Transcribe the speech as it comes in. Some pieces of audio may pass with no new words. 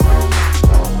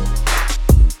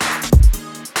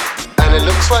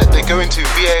going to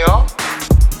VAR.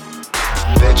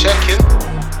 They're checking.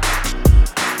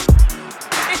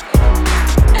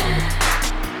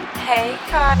 Hey,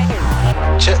 Kai.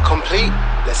 Check complete.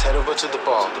 Let's head over to the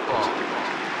bar.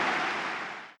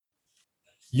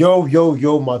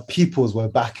 Yo, my peoples, we're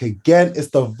back again.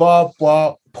 It's the VAR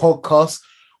Bar podcast.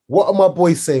 What are my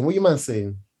boys saying? What are you man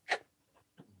saying?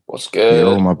 What's good?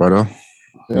 Yo, my brother.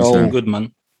 Yo. Good,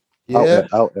 man. Yeah.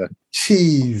 Out there.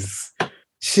 Cheese.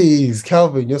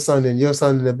 Calvin, you're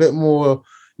sounding a bit more,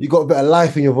 you got a bit of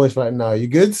life in your voice right now. You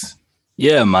good?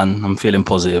 Yeah, man. I'm feeling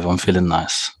positive. I'm feeling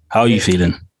nice. How are you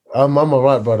feeling? I'm all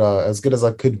right, brother. As good as I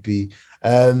could be.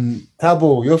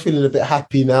 Tabo, you're feeling a bit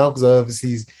happy now because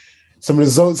obviously some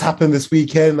results happened this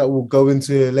weekend that we'll go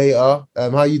into later.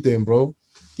 How you doing, bro?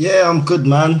 Yeah, I'm good,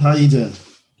 man. How you doing?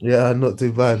 Yeah, not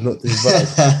too bad.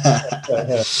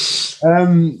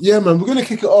 Yeah, man, we're going to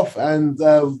kick it off. And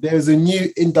there's a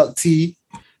new inductee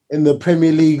in the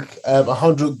Premier League,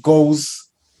 100 goals,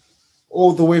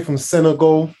 all the way from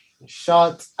Senegal.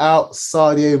 Shout out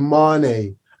Sadio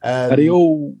Mane.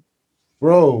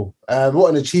 Bro, what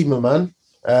an achievement, man.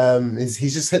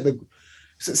 He's just hit the...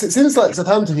 Since like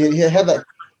Southampton, he had that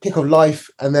kick of life,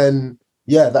 and then,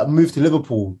 yeah, that move to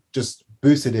Liverpool just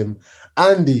boosted him.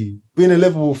 Andy, being a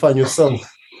Liverpool fan yourself,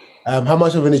 how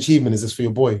much of an achievement is this for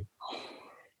your boy?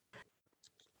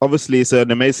 Obviously, it's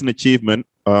an amazing achievement,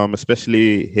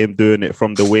 especially him doing it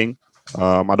from the wing.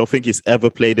 I don't think he's ever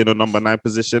played in a number 9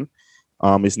 position.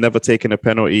 He's never taken a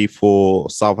penalty for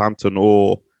Southampton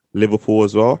or Liverpool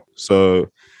as well.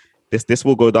 So this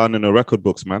will go down in the record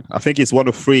books, man. I think he's one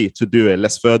of 3 to do it.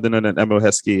 Les Ferdinand and Emil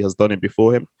Heskey has done it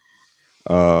before him.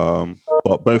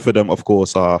 But both of them, of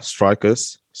course, are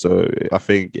strikers. So I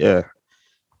think, yeah,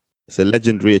 it's a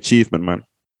legendary achievement, man,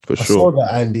 for sure. I saw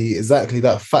that, Andy. Exactly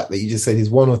that fact that you just said he's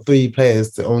one of 3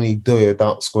 players to only do it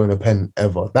without scoring a pen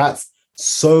ever. That's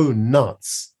so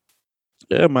nuts.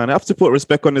 Yeah, man, I have to put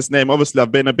respect on his name. Obviously,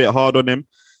 I've been a bit hard on him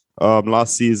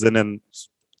last season and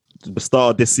the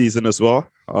start of this season as well.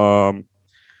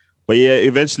 But yeah,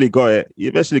 eventually got it. He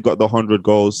eventually got the 100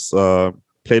 goals.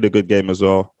 Played a good game as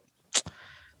well.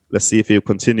 Let's see if he'll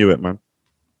continue it, man.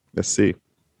 Let's see.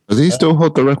 Does he still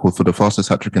hold the record for the fastest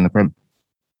hat-trick in the Prem?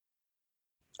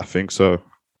 I think so. I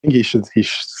think he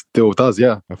still does,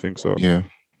 yeah. I think so. Yeah.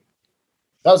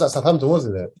 That was at Southampton,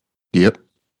 wasn't it? Yep.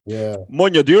 Yeah.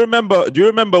 Monya, do you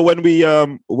remember when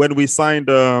we signed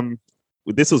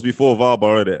this was before VAR,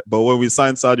 but when we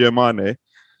signed Sadio Mane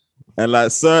and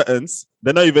like Certains,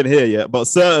 they're not even here yet, but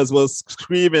Certains was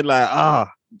screaming like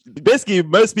basically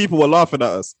most people were laughing at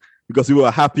us because we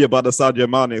were happy about the Sadio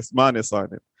Mane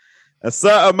signing. A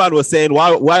certain man was saying,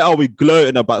 why are we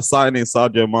gloating about signing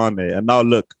Sadio Mane? And now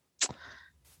look,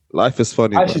 life is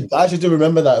funny. I actually do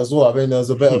remember that as well. I mean, there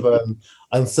was a bit of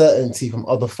uncertainty from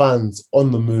other fans on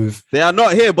the move. They are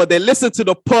not here, but they listen to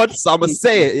the pod, so I'm going to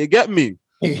say it. You get me?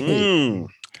 Is it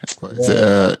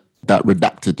that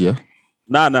redacted, yeah?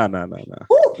 Nah.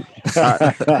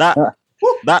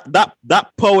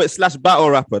 that poet /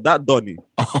 battle rapper, that Donny.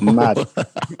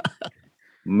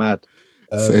 Mad.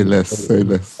 Say less.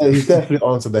 He's definitely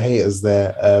answered the haters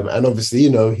there. And obviously,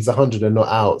 he's 100 and not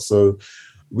out. So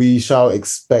we shall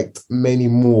expect many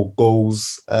more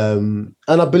goals. And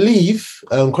I believe,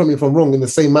 correct me if I'm wrong, in the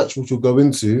same match which we'll go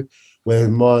into, where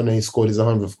Mane scored his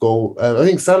 100th goal, I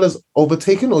think Salah's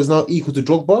overtaken or is now equal to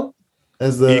Drogba.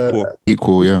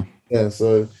 Equal, yeah. Yeah,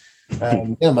 so,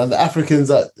 yeah, man, the Africans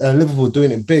at Liverpool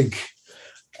doing it big.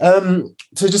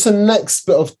 So just the next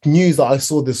bit of news that I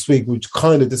saw this week, which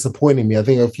kind of disappointed me. I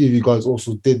think a few of you guys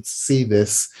also did see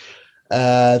this.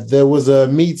 There was a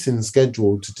meeting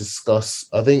scheduled to discuss,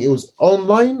 I think it was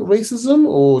online racism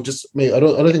or just maybe, I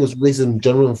don't think it was racism in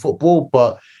general in football,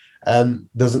 but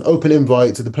there's an open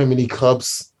invite to the Premier League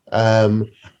clubs, and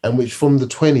which from the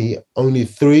 20, only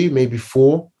 3, maybe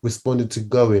 4 responded to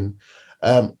going.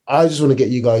 I just want to get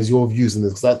you guys your views on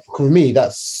this because for me,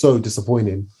 that's so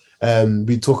disappointing.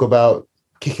 We talk about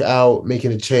kick it out,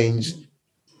 making a change.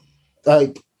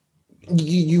 Like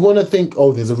you want to think,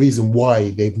 there's a reason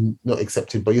why they've not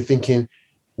accepted, but you're thinking,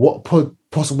 what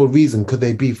possible reason could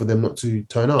they be for them not to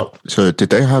turn up? So did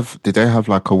they have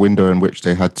like a window in which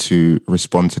they had to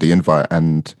respond to the invite,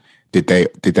 and did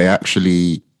they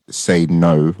actually say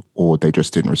no, or they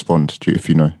just didn't respond? If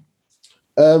you know.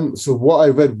 So what I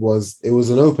read was it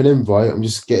was an open invite. I'm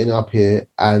just getting up here,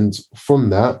 and from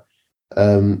that,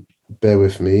 bear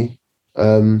with me.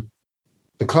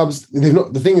 The clubs, they've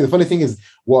not. The funny thing is,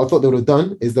 what I thought they would have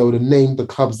done is they would have named the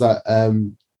clubs that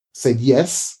said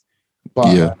yes,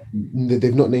 but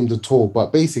they've not named at all.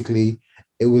 But basically,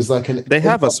 it was like They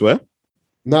have, I swear.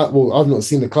 well, I've not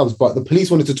seen the clubs, but the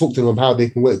police wanted to talk to them about how they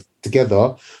can work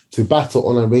together to battle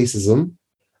online racism.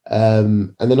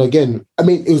 And then again, I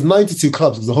mean, it was 92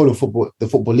 clubs because the whole of the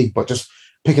football league, but just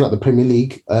picking up the Premier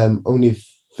League, only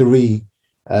 3.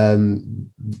 Yeah,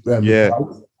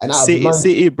 and out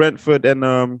City, Brentford,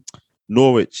 and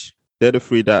Norwich. They're the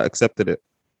 3 that accepted it.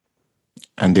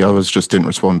 And the others just didn't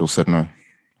respond or said no.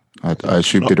 I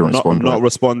assume didn't respond. Not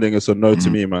responding is a no to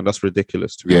me, man. That's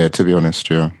ridiculous. To be honest,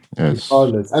 yeah. Yes.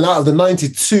 And out of the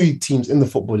 92 teams in the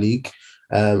Football League,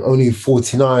 only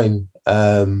 49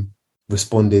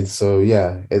 responded. So,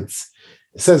 yeah, it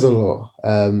says a lot.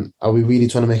 Are we really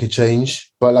trying to make a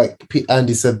change? But like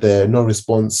Andy said there, no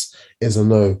response is a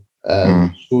no.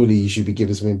 Surely you should be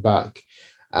giving something back.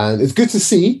 And it's good to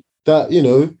see that, you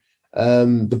know,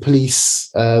 the police...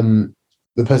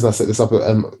 the person that set this up,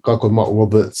 a guy called Mark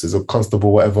Roberts, is a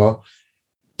constable, whatever.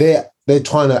 They're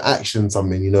trying to action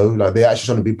something, you know, like they're actually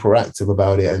trying to be proactive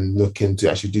about it and looking to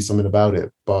actually do something about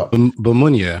it. But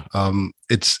Munya,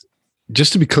 it's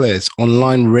just to be clear, it's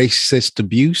online racist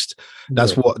abuse.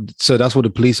 That's what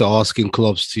the police are asking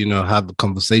clubs to, you know, have the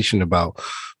conversation about.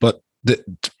 But the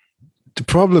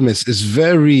problem is,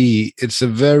 it's a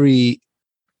very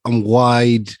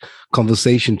wide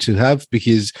conversation to have,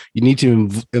 because you need to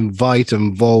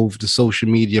involve the social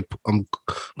media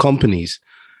companies,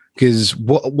 because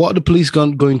what are the police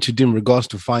going to do in regards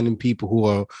to finding people who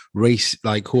are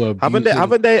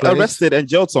haven't they arrested and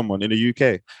jailed someone in the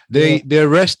UK? They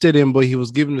arrested him, but he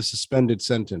was given a suspended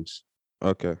sentence.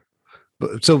 Okay,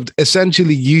 but so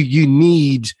essentially you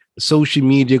need social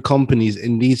media companies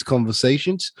in these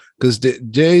conversations, because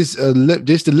there's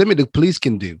the limit the police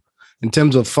can do in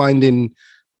terms of finding,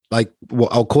 like,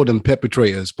 what I'll call them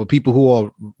perpetrators, but people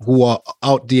who are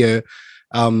out there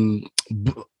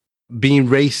being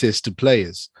racist to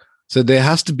players. So there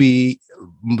has to be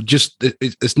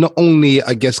it's not only,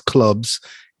 I guess, clubs.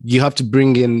 You have to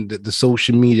bring in the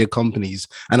social media companies.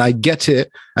 And I get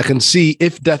it. I can see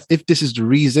if this is the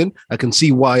reason, I can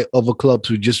see why other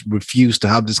clubs would just refuse to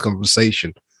have this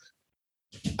conversation.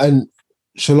 And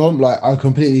Shalom, like, I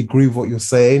completely agree with what you're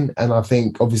saying. And I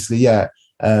think, obviously, yeah,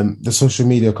 the social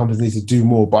media companies need to do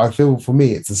more. But I feel, for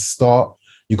me, it's a start.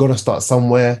 You got to start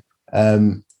somewhere.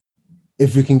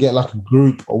 If we can get like a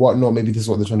group or whatnot, maybe this is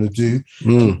what they're trying to do.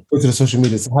 Go to the social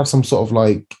media to have some sort of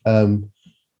like a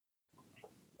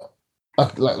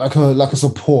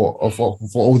support for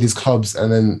all these clubs,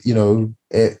 and then, you know,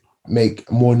 it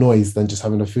make more noise than just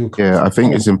having a few clubs. Yeah, I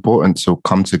think it's important to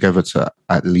come together to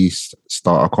at least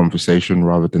start a conversation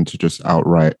rather than to just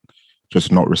outright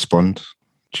just not respond.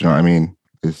 Do you know what I mean?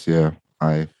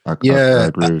 I agree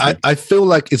with you. I feel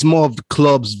like it's more of the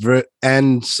clubs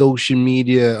and social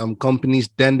media companies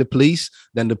than the police,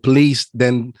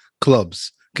 then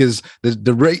clubs, because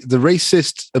the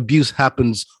racist abuse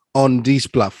happens on these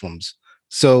platforms.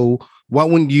 So why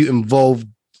wouldn't you involve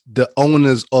the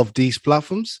owners of these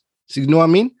platforms? So, you know what I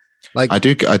mean? Like, I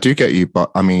do get you,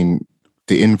 but I mean,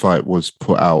 the invite was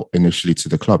put out initially to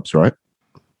the clubs, right?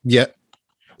 Yeah.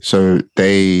 So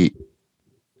they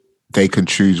can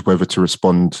choose whether to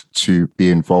respond to be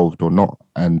involved or not,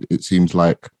 and it seems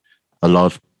like a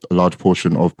large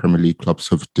portion of Premier League clubs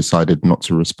have decided not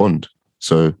to respond.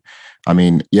 So, I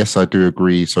mean, yes, I do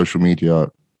agree. Social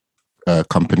media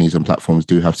companies and platforms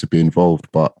do have to be involved,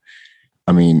 but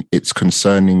I mean, it's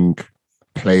concerning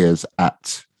players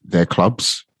at their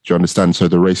clubs. Do you understand? So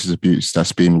the racist abuse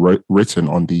that's being written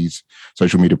on these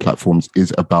social media platforms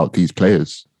is about these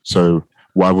players. So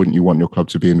why wouldn't you want your club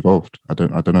to be involved? I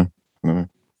don't know.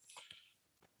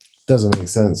 Doesn't make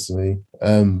sense to me.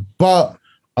 But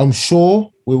I'm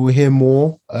sure we will hear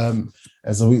more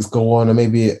as the weeks go on, and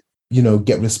maybe, you know,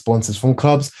 get responses from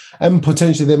clubs, and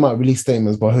potentially they might release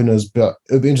statements, but who knows? But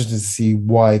it'll be interesting to see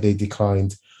why they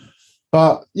declined.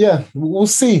 But yeah, we'll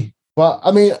see. But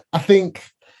I mean, I think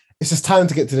it's just time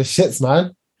to get to the shits,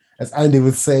 man, as Andy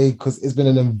would say, because it's been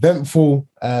an eventful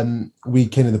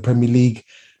weekend in the Premier League.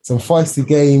 Some feisty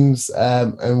games,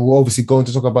 and we're obviously going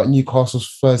to talk about Newcastle's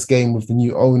first game with the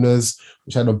new owners,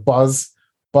 which had a buzz.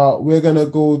 But we're going to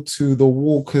go to the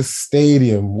Walker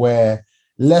Stadium, where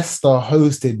Leicester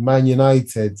hosted Man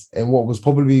United in what was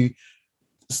probably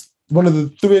one of the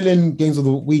thrilling games of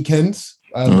the weekend.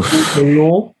 Goals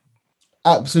galore,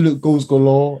 absolute goals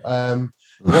galore. I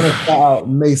want to shout out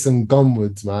Mason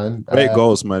Gunwood, man. Great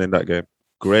goals, man, in that game.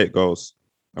 Great goals,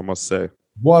 I must say.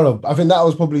 I think that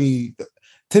was probably...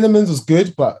 Tillemans was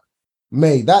good, but,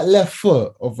 mate, that left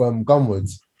foot of Gunwood,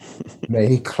 mate,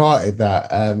 he clarted that.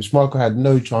 Schmeichel had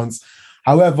no chance.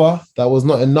 However, that was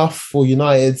not enough for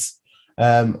United,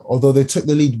 although they took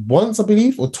the lead once, I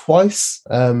believe, or twice.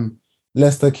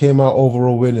 Leicester came out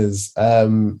overall winners.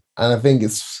 And I think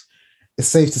it's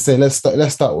safe to say let's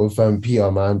start with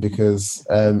Peter, man, because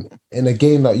in a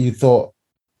game that you thought,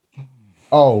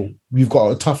 oh, you've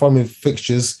got a tough run with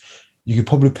fixtures, you could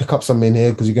probably pick up something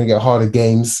here because you're going to get harder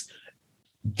games.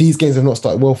 These games have not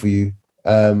started well for you.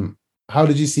 How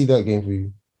did you see that game for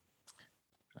you?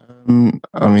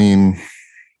 I mean,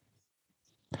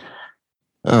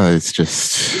 it's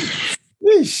just.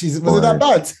 Was it that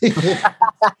bad?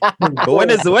 But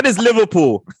when is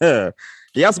Liverpool?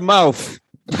 He has mouth.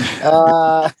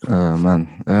 Oh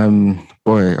man,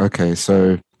 boy. Okay,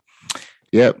 so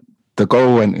the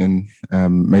goal went in.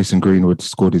 Mason Greenwood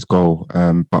scored his goal.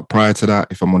 But prior to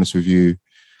that, if I'm honest with you,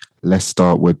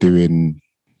 Leicester were doing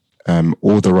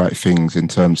all the right things in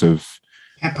terms of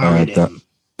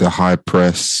the high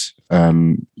press.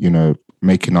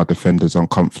 Making our defenders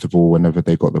uncomfortable whenever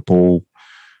they got the ball.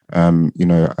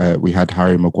 We had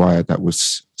Harry Maguire that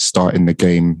was starting the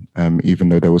game, even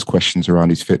though there was questions around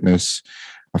his fitness.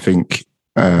 I think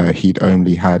he'd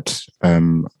only had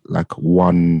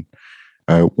one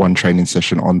training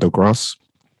session on the grass,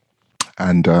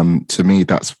 and to me,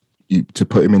 that's to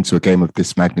put him into a game of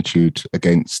this magnitude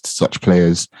against such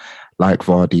players like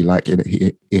Vardy, like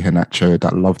Iheanacho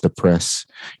that love the press.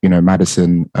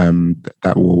 Maddison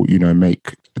that will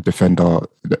make a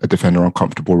defender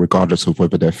uncomfortable regardless of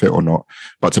whether they're fit or not.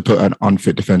 But to put an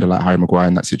unfit defender like Harry Maguire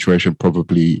in that situation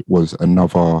probably was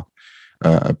another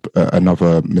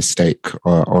mistake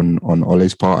on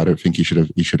Ole's part. I don't think he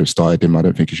should have started him. I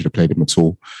don't think he should have played him at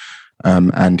all.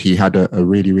 And he had a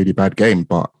really, really bad game,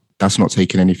 but that's not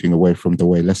taking anything away from the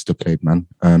way Leicester played, man.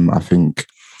 I think,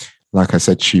 like I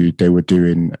said to you, they were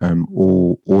doing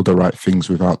all the right things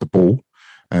without the ball.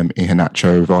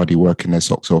 Iheanacho, Vardy working their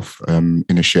socks off,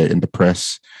 initiating the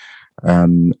press.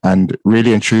 And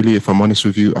really and truly, if I'm honest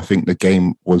with you, I think the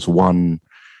game was won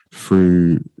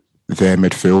through their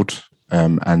midfield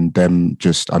and them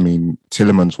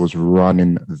Tielemans was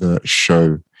running the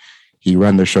show. He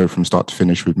ran the show from start to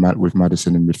finish with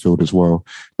Maddison in midfield as well.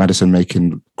 Maddison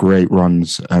making great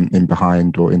runs in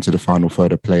behind or into the final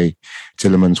third of play.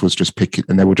 Tielemans was just picking,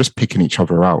 and they were just picking each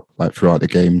other out throughout the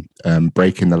game,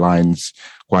 breaking the lines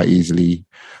quite easily.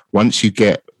 And I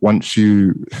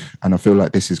feel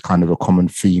like this is kind of a common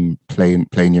theme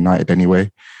playing United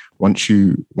anyway. Once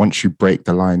you break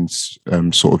the lines,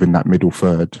 sort of in that middle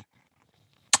third,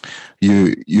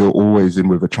 you're always in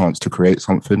with a chance to create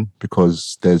something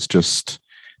because there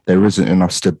isn't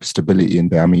enough stability in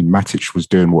there. I mean, Matic was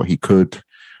doing what he could,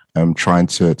 trying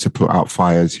to put out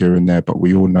fires here and there, but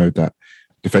we all know that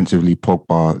defensively,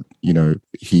 Pogba,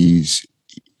 he's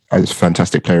as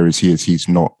fantastic player as he is, he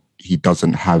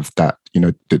doesn't have that,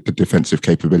 the defensive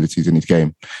capabilities in his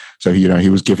game. So, he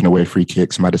was giving away free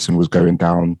kicks. Maddison was going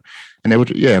down and they were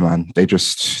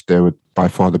by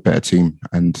far the better team.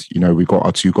 And, we got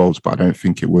our 2 goals, but I don't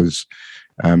think it was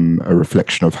a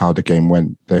reflection of how the game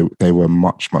went. They were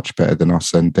much, much better than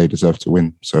us and they deserved to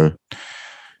win. So,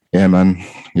 yeah, man.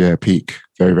 Yeah, peak.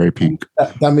 Very, very peak.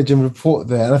 That damaging report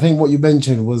there. And I think what you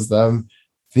mentioned was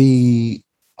the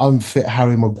unfit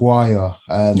Harry Maguire,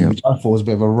 which I thought was a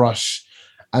bit of a rush.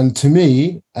 And to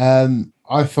me,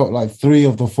 I felt like 3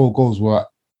 of the 4 goals were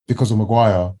because of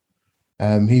Maguire.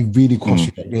 He really cost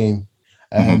you that game.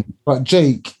 But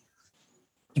Jake,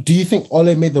 do you think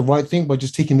Ole made the right thing by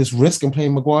just taking this risk and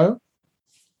playing Maguire?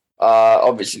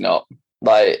 Obviously not.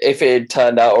 Like, if it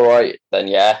turned out all right, then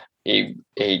yeah, he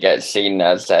gets seen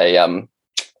as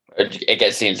it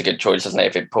gets seen as a good choice, doesn't it,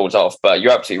 if it pulls off? But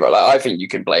you're absolutely right. Like, I think you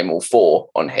can blame all 4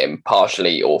 on him,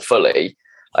 partially or fully.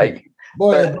 Like,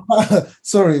 boy,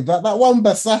 sorry, that one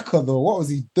Basaka though, what was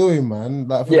he doing, man?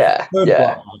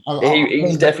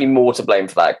 He's definitely more to blame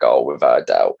for that goal, without a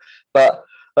doubt. But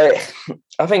I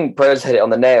think Perez hit it on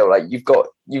the nail. Like,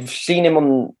 you've seen him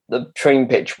on the training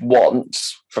pitch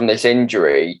once from this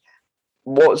injury.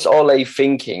 What's Ole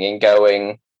thinking and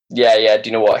going, yeah, do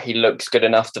you know what? He looks good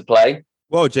enough to play.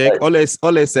 Well, Jake,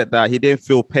 Ole said that he didn't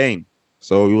feel pain,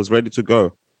 so he was ready to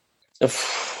go.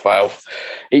 Well,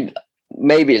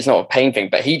 maybe it's not a pain thing,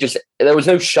 but there was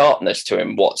no sharpness to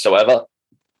him whatsoever.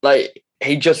 Like,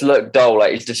 he just looked dull.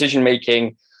 Like, his decision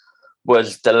making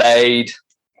was delayed.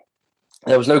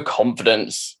 There was no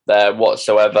confidence there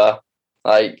whatsoever.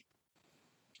 Like,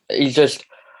 he's just.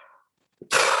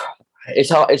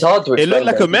 It's hard to explain. It looked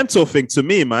like a mental thing to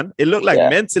me, man. It looked like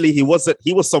mentally he was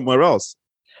somewhere else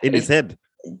in his head.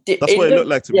 That's what it looked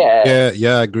like to me.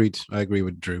 Yeah, I agreed. I agree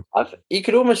with Drew. You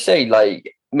could almost say,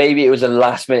 like, maybe it was a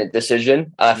last-minute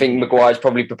decision. I think Maguire's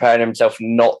probably preparing himself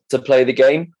not to play the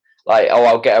game. Like,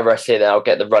 I'll get a rest here, then I'll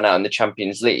get the run out in the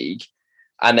Champions League.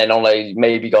 And then Ole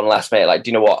maybe gone last minute, like,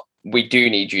 do you know what? we do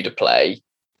need you to play.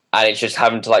 And it's just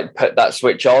having to like put that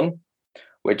switch on,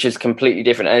 which is completely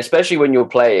different. And especially when you're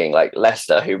playing like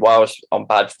Leicester, who whilst on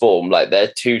bad form, like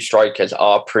their two strikers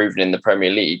are proven in the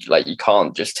Premier League. Like you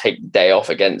can't just take the day off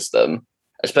against them,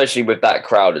 especially with that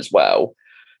crowd as well.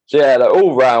 So yeah, like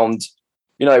all round,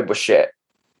 we're shit.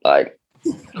 Like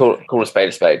call a spade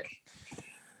a spade.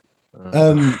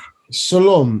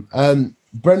 Shalom.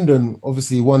 Brendan,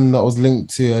 obviously one that was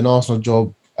linked to an Arsenal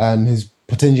job and has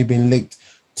potentially been linked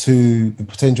to the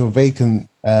potential vacant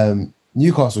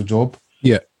Newcastle job.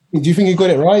 Yeah. Do you think he got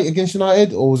it right against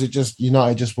United, or was it just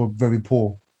United just were very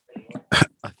poor?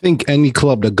 I think any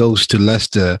club that goes to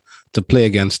Leicester to play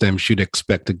against them should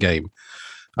expect a game.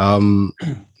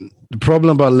 The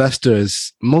problem about Leicester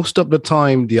is most of the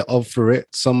time they're up for it.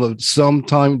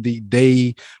 Sometimes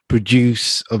they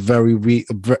produce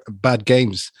bad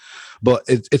games, but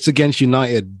it's against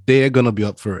United. They're gonna be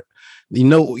up for it. We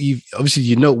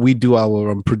do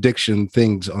our prediction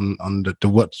things on the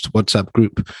WhatsApp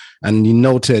group, and you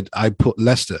noted I put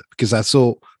Leicester because I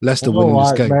saw Leicester winning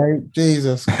this game. Mate.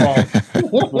 Jesus Christ.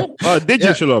 Oh, did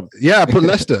you, Shalom? Yeah, I put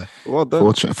Leicester. Well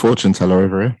done. Fortune teller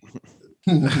over here.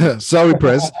 Sorry,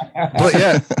 Prez. But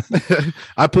yeah,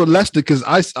 I put Leicester because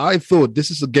I thought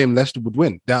this is a game Leicester would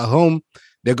win. They're at home.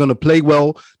 They're going to play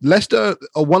well. Leicester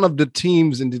are one of the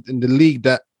teams in the league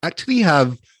that actually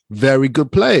have very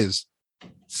good players.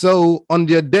 So on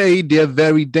their day, they're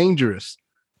very dangerous.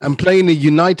 And playing a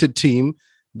United team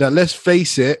that, let's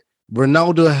face it,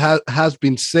 Ronaldo has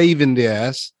been saving their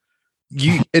ass.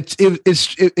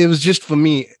 It was just for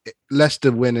me,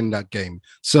 Leicester winning that game.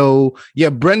 So yeah,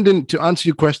 Brendan, to answer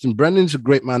your question, Brendan's a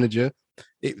great manager.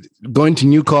 Going to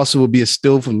Newcastle will be a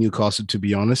steal for Newcastle, to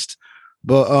be honest.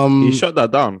 But he shut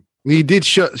that down. He did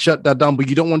shut that down, but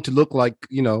you don't want to look like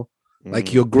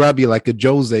like you're grabby like a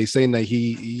Jose, saying that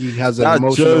he has an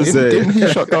emotional. Didn't he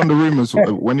shut down the rumors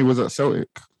when he was at Celtic?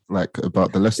 Like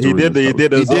about the Leicester. He did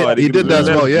as well. He did that as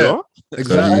well. Yeah,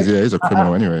 exactly. So he's a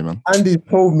criminal anyway, man. Andy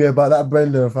told me about that,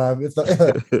 Brendan. Fam, it's like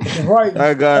right.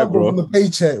 That guy, bro. On the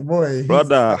paycheck, boy.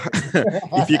 Brother,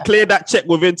 if you clear that check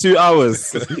within 2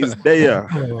 hours, he's there.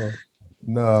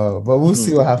 No, but we'll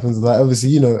see what happens. Like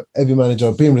obviously, every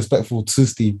manager being respectful to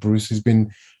Steve Bruce, who's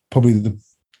been probably the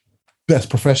best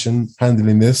profession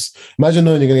handling this. Imagine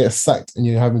knowing you're gonna get sacked and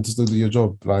you're having to still do your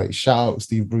job. Like shout out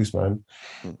Steve Bruce, man.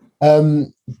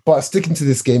 But sticking to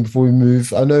this game before we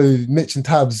move, I know Mitch and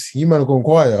Tabs, you man are going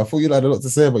quiet. I thought you had a lot to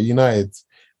say about United.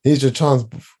 Here's your chance.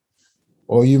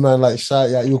 Or you man like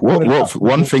shout out.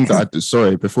 One thing that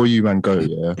sorry, before you man go,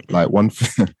 yeah, like one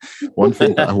thing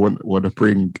that I want to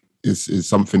bring is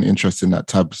something interesting that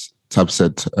Tabs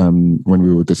said when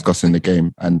we were discussing the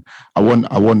game, and I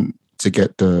want to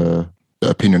get the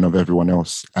opinion of everyone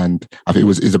else. And I think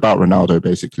it's about Ronaldo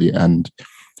basically, and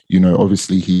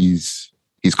obviously he's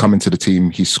come into the team.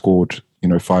 He's scored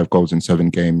 5 goals in 7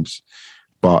 games,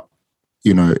 but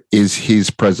is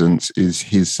his presence, is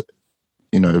his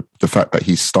the fact that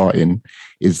he's starting,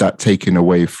 is that taken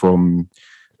away from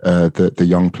the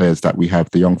young players that we have,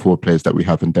 the young forward players that we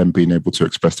have, and them being able to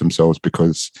express themselves,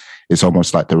 because it's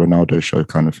almost like the Ronaldo show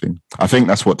kind of thing. I think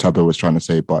that's what Tabo was trying to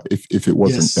say, but if it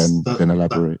wasn't, then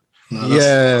elaborate.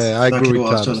 I agree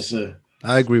with Tabs.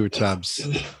 I agree with Tabs.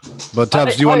 But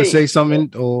Tabs, do you want to say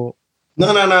something or? No.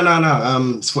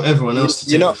 It's for everyone else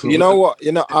to you know what?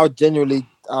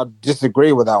 I'll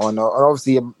disagree with that one.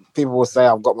 Obviously, people will say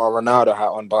I've got my Ronaldo hat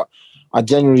on, but I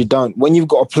genuinely don't. When you've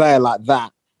got a player like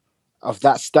that, of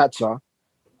that stature,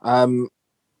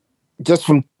 just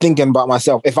from thinking about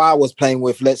myself, if I was playing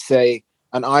with, let's say,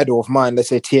 an idol of mine, let's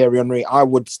say Thierry Henry, I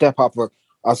would step up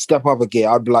a gear.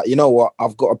 I'd be like, you know what?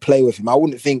 I've got to play with him. I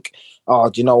wouldn't think,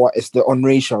 do you know what? It's the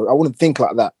Henry show. I wouldn't think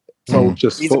like that. So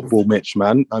just football, Mitch,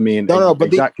 man. I mean, but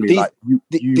exactly.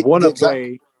 You want to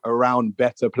play around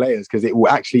better players because it will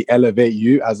actually elevate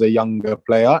you as a younger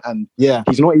player. And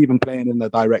he's not even playing in the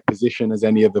direct position as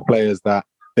any of the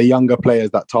younger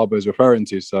players that Tabo is referring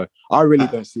to. So I really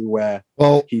don't see where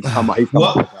he's come up with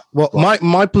that. Well,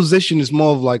 my position is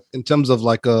more of like in terms of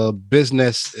like a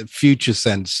business future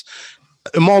sense.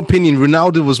 In my opinion,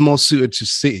 Ronaldo was more suited to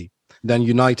City than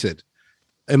United.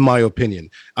 In my opinion,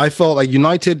 I felt like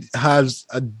United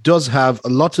does have a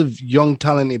lot of young,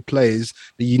 talented players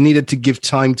that you needed to give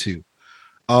time to.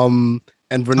 And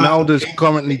Ronaldo's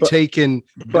currently taking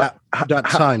that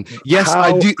time. Yes,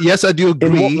 I do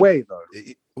agree. In what way, though?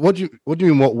 What do you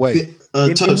mean? What way?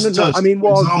 Toast. I mean,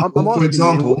 well, I'm for asking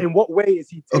example, you, in what way is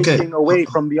he taking away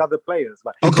from the other players?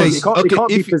 Like, Okay, it can't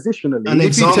be positionally.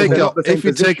 If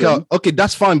you take out, okay,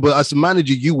 that's fine. But as a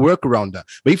manager, you work around that.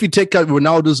 But if you take out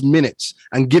Ronaldo's minutes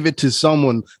and give it to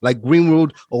someone like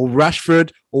Greenwood or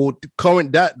Rashford or the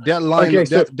current that line, Okay,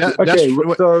 so- that's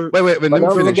so- wait. Let me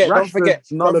finish. Don't forget,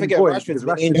 Rashford's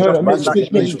been injured.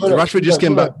 Rashford just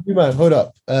came back. Man, hold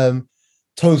up.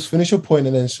 Toast, finish your point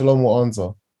and then Shalom will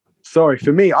answer. Sorry,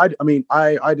 for me, I mean,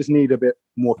 I just need a bit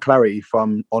more clarity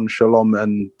on Shalom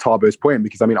and Tarbo's point,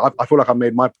 because I mean, I feel like I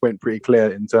made my point pretty clear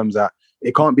in terms that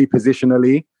it can't be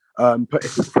positionally. But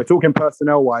if we're talking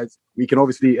personnel wise, we can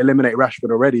obviously eliminate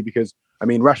Rashford already, because I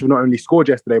mean, Rashford not only scored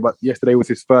yesterday, but yesterday was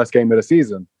his first game of the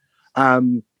season.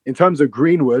 In terms of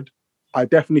Greenwood, I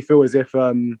definitely feel as if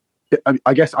I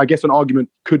guess an argument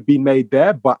could be made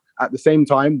there, but at the same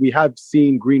time, we have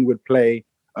seen Greenwood play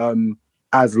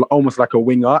as almost like a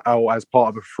winger or as part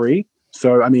of a free.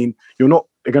 So I mean, you're not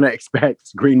going to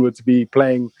expect Greenwood to be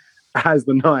playing as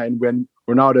the 9 when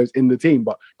Ronaldo's in the team,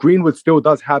 but Greenwood still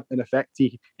does have an effect.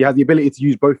 He has the ability to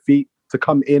use both feet to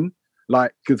come in.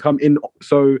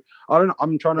 So I don't know.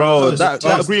 I'm trying to. Bro,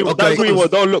 that Greenwood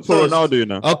don't look for Ronaldo, you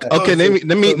know. Okay,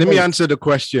 let me answer the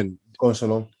question. Go on,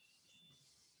 Shalom.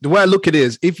 The way I look at it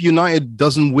is, if United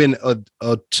doesn't win a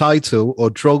title or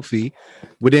trophy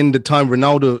within the time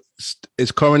Ronaldo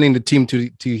is currently in the team to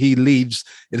he leaves,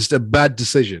 it's a bad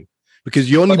decision,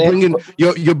 because you're only bringing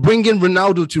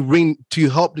Ronaldo to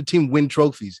help the team win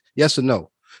trophies. Yes or no?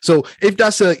 So if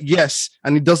that's a yes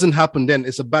and it doesn't happen, then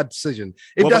it's a bad decision.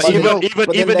 If that's even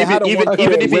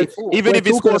if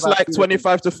he scores like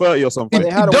 25 to 30 or something,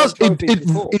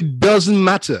 it doesn't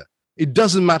matter. It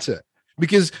doesn't matter.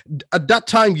 Because at that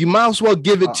time, you might as well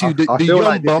give it to the young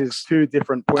like bucks. Two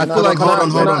different points.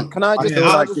 Hold on. Can I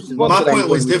just my point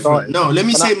was different. No, let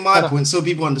me say my point so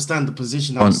people understand the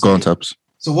position. Go on, Tabs.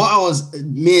 So what I was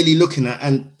merely looking at,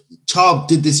 and Charb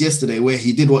did this yesterday, where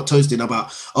he did what Toast did about,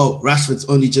 Rashford's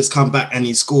only just come back and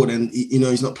he scored and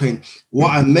he's not playing.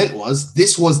 What I meant was,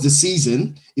 this was the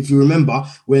season, if you remember,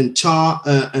 when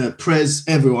Prez,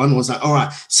 everyone was like, all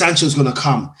right, Sancho's going to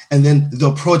come. And then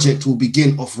the project will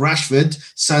begin of Rashford,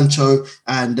 Sancho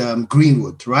and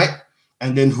Greenwood, right?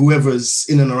 And then whoever's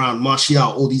in and around, Martial,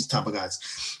 all these type of guys.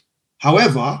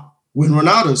 However, when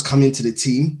Ronaldo's come into the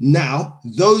team, now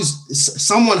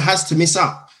someone has to miss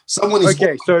out. Someone is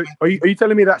okay. So are you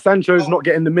telling me that Sancho's not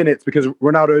getting the minutes because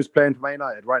Ronaldo's playing for Man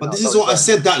United right now? But this is what I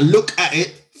said, that look at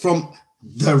it from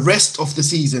the rest of the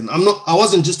season. I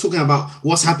wasn't just talking about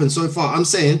what's happened so far. I'm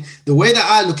saying the way that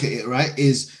I look at it, right,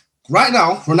 is right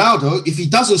now, Ronaldo, if he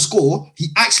doesn't score,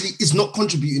 he actually is not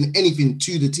contributing anything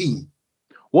to the team.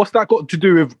 What's that got to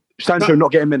do with Sancho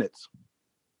not getting minutes?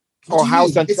 He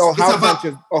won't.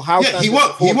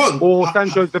 Or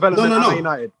Sancho's development at Man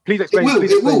United. Please explain.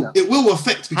 It will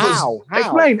affect, because how?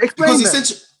 Explain.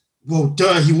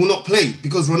 He will not play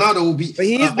because Ronaldo will be. But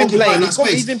he's been playing.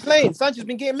 He's been playing. Sancho's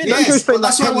been getting minutes. Sancho's played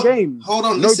like 10 games. Hold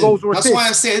on, listen. No goals or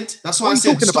assists. That's why I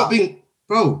said stop being.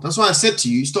 Bro, that's why I said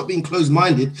to you, stop being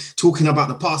closed-minded, talking about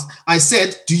the past. I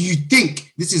said, do you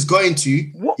think this is going to?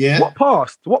 What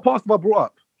past? What past have I brought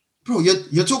up? Bro,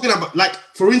 you're talking about, like,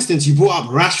 for instance, you brought up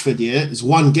Rashford, it's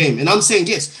one game. And I'm saying,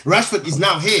 yes, Rashford is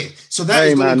now here. So that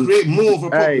is going to create more of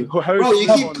a problem. Bro, you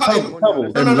keep cutting.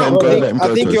 No.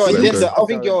 I think your agenda,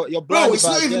 Bro, it's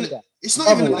not even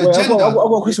an agenda. I've got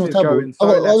a question for Tabo.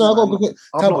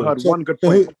 I've not heard one good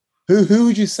point. Who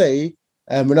would you say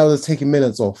Ronaldo's taking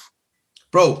minutes off?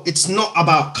 Bro, it's not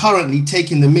about currently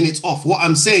taking the minutes off. What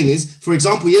I'm saying is, for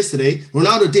example, yesterday,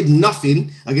 Ronaldo did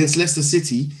nothing against Leicester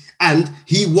City, and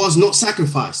he was not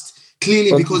sacrificed,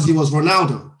 clearly because he was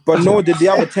Ronaldo. But nor did the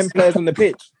other 10 players on the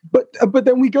pitch. But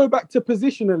then we go back to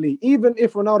positionally. Even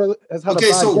if Ronaldo has had a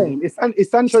bad game, is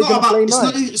Sancho going to play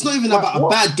nice? It's not even about a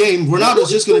bad game. Ronaldo's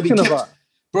just going to be kept.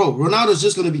 Bro, Ronaldo's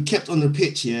just going to be kept on the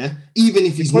pitch, even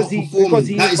if he's not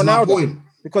performing. That is my point.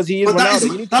 Because he is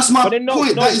Ronaldo. That's my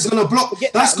point. That is going to block.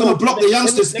 That's going to block the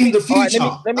youngsters in the future.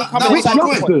 Let me come with my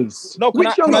point.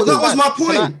 That was my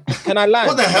point. Can I land?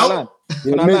 What the hell?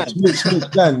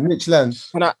 Mitch land.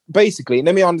 Basically,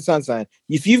 let me understand something.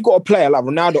 If you've got a player like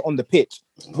Ronaldo on the pitch,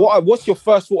 what's your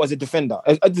first thought as a defender?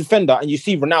 As a defender, and you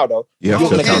see Ronaldo, you have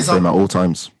to account for him at all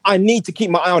times. I need to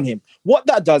keep my eye on him. What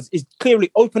that does is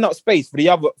clearly open up space for the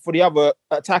other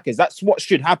attackers. That's what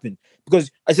should happen.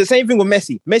 Because it's the same thing with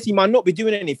Messi. Messi might not be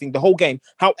doing anything the whole game.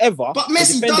 However, but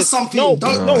Messi does something. No.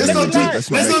 Let's not do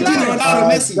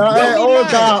Ronaldo Messi.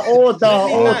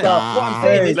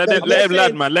 Let him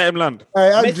land, man. Let him land.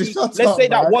 Let's say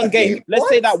that one game. Let's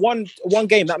say that one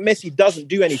game that Messi doesn't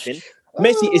do anything.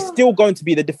 Messi is still going to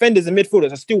be the defenders and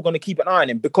midfielders are still going to keep an eye on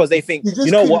him because they think, You just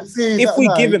you know what? couldn't say If that we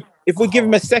line. give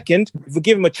him a second, if we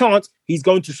give him a chance, he's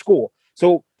going to score.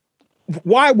 So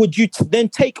why would you then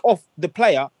take off the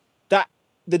player that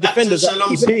the defenders are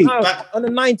Shalom's keeping Pete, an eye on the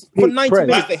 90 for 90 Prez.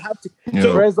 minutes? They have to. Yeah.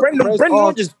 So Prez- Brendan Prez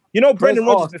Rodgers, asked- you know, Prez Brendan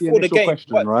Rodgers asked the before the initial game,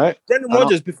 question, right? Brendan And I-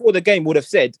 Rodgers before the game would have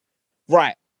said,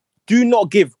 right, do not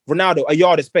give Ronaldo a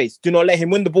yard of space. Do not let him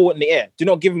win the ball in the air. Do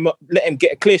not let him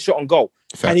get a clear shot on goal.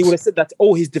 Facts. And he would have said that to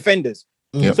all his defenders.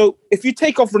 Yep. So if you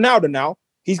take off Ronaldo now,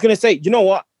 he's going to say, you know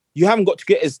what? You haven't got to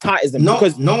get as tight as them. No,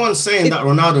 because no one's saying that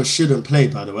Ronaldo shouldn't play.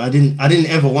 By the way, I didn't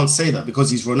ever once say that because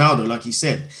he's Ronaldo, like he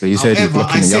said. So you said he's However,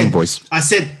 blocking the young boys. I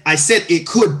said it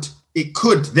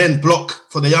could then block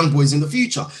for the young boys in the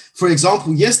future. For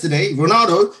example, yesterday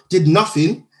Ronaldo did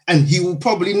nothing, and he will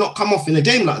probably not come off in a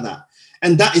game like that.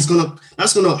 And that's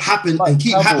gonna happen and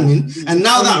keep happening. And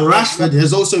now that Rashford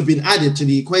has also been added to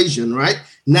the equation, right?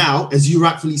 Now, as you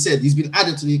rightfully said, he's been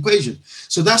added to the equation.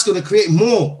 So that's going to create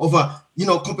more of a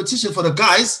competition for the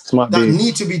guys Smart that B.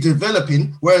 need to be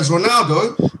developing. Whereas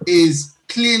Ronaldo is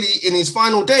clearly in his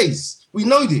final days. We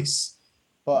know this.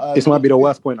 But, This might be the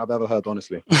worst point I've ever heard,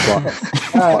 honestly. But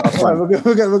that's fine. we're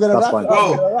gonna That's wrap fine. it up.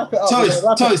 We're gonna wrap it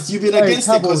up. Toast, you've been against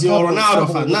it because you're a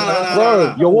Ronaldo fan.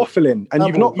 No. You're waffling, and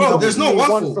you've not. Bro, there's no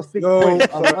waffle.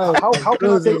 How can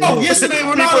I take? Oh, yesterday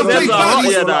Ronaldo played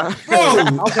badly.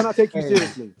 Bro, How can I take you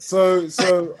seriously? So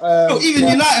Bro, even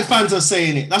United fans are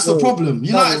saying it. That's the problem.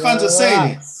 United fans are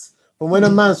saying it. But when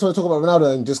a man's trying to talk about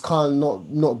Ronaldo and just can't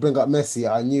not bring up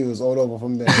Messi, I knew it was all over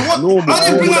from there. What? I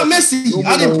didn't bring up Messi.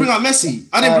 I didn't bring up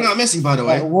Messi, by the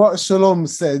way. What Shalom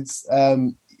said,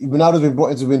 Ronaldo's been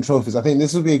brought in to win trophies. I think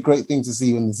this would be a great thing to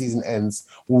see when the season ends.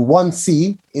 We'll one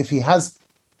see if he has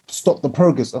stopped the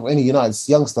progress of any United's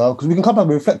youngster, because we can come back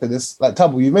and reflect on this. Like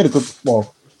Tabu, you made a good,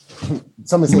 well,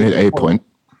 someone said made a point.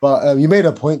 But you made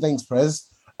a point, thanks, Prez.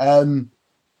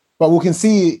 But we can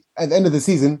see at the end of the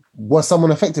season, was someone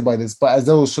affected by this? But as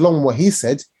though Shalom, what he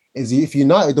said is if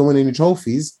United don't win any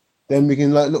trophies, then we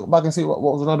can look back and see what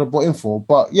was Ronaldo brought in for.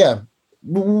 But yeah,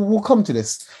 we'll come to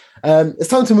this. It's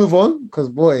time to move on because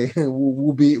boy,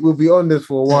 we'll be on this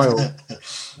for a while.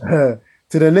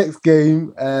 To the next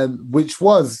game, which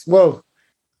was it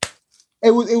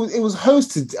was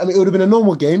hosted. I mean, it would have been a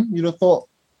normal game. You'd have thought,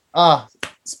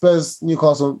 Spurs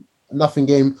Newcastle. Nothing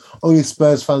game. Only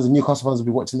Spurs fans and Newcastle fans will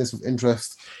be watching this with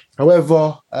interest.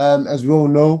 However, as we all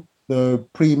know, the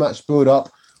pre-match build-up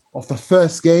of the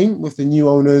first game with the new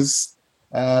owners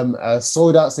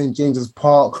sold out St. James's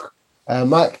Park.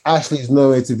 Mike Ashley is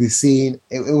nowhere to be seen.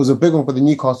 It was a big one for the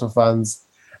Newcastle fans,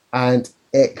 and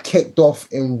it kicked off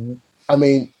in, I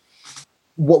mean,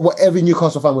 what every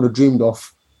Newcastle fan would have dreamed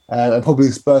of, and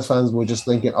probably Spurs fans were just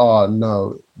thinking, "Oh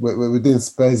no, we're doing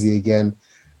Spursy again."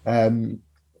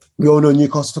 We all know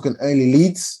Newcastle took an early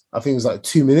lead. I think it was like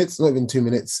 2 minutes, not even 2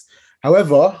 minutes.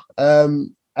 However,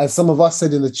 as some of us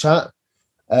said in the chat,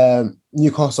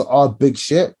 Newcastle are big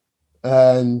shit,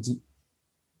 and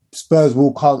Spurs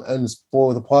will come and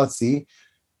spoil the party.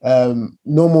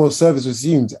 Normal service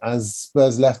resumed as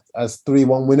Spurs left as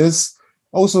 3-1 winners.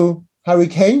 Also, Harry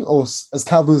Kane, or as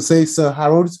Calvin would say, Sir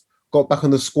Harold, got back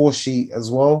on the score sheet as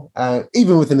well,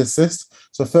 even with an assist.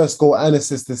 So first goal and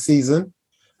assist this season.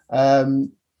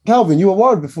 Calvin, you were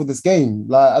worried before this game.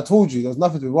 Like I told you, there's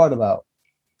nothing to be worried about.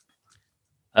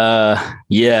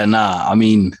 I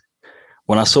mean,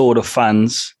 when I saw all the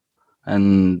fans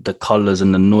and the colours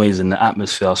and the noise and the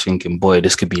atmosphere, I was thinking, boy,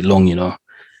 this could be long, you know.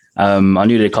 I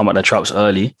knew they'd come at the traps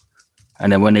early.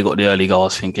 And then when they got the early goal, I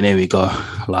was thinking, here we go.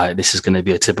 Like, this is going to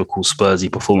be a typical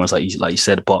Spursy performance, like you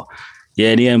said. But yeah,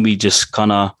 in the end, we just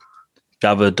kind of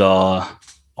gathered our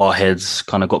heads,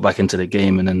 kind of got back into the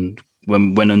game. And then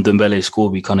when Ndombele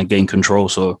scored, we kind of gained control.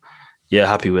 So yeah,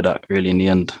 happy with that, really, in the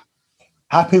end.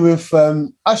 Happy with,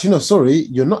 actually, no, sorry.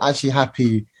 You're not actually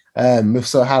happy with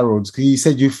Sir Harold, because you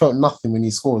said you felt nothing when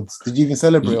he scored. Did you even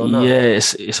celebrate or not? Yeah,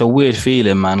 it's a weird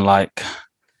feeling, man. Like,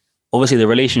 obviously the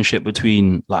relationship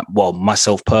between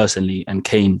myself personally and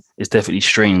Kane is definitely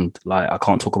strained. Like, I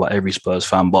can't talk about every Spurs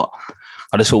fan, but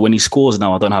I just thought when he scores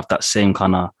now, I don't have that same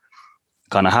kind of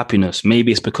happiness.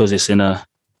 Maybe it's because it's in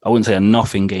I wouldn't say a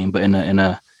nothing game, but in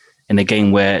a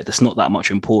game where there's not that much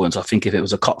importance. I think if it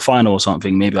was a cup final or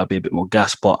something, maybe I'd be a bit more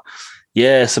gassed. But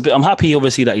yeah, I'm happy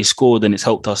obviously that he scored and it's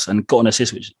helped us and got an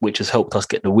assist, which has helped us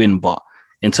get the win. But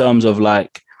in terms of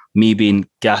like me being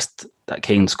gassed that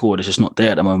Kane scored, it's just not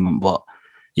there at the moment. But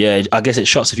yeah, I guess it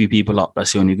shuts a few people up.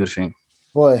 That's the only good thing.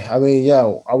 Boy, I mean, yeah,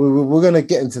 we're going to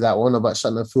get into that one about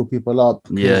shutting a few people up.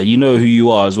 Yeah, you know who you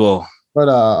are as well. But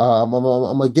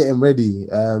I'm getting ready.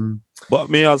 But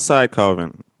me outside,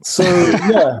 Calvin. So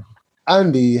yeah,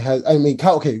 Andy has. I mean,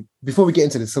 okay. before we get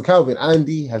into this, so Calvin,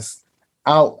 Andy has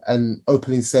out and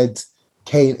openly said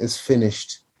Kane is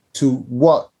finished. To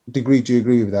what degree do you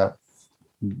agree with that?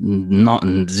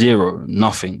 Zero,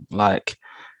 nothing. Like,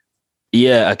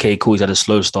 yeah, okay, cool. He's had a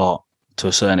slow start to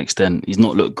a certain extent. He's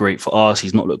not looked great for us.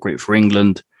 He's not looked great for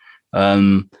England.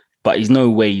 But he's no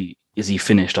way is he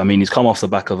finished. I mean, he's come off the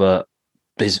back of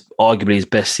arguably his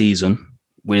best season,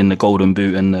 winning the Golden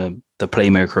Boot and the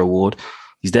Playmaker Award.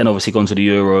 He's then obviously gone to the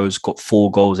Euros, got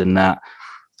 4 goals in that.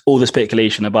 All the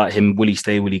speculation about him, will he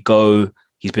stay, will he go?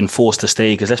 He's been forced to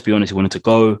stay because, let's be honest, he wanted to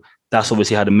go. That's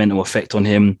obviously had a mental effect on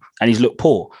him and he's looked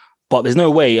poor. But there's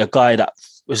no way a guy that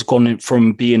has gone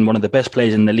from being one of the best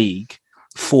players in the league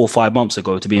 4 or 5 months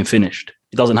ago to being finished.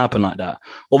 It doesn't happen like that.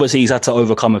 Obviously, he's had to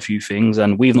overcome a few things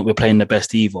and we've not been playing the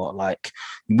best either. Like,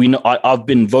 we know, I've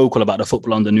been vocal about the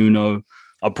football under Nuno.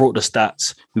 I brought the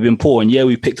stats. We've been poor and yeah,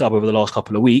 we've picked up over the last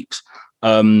couple of weeks.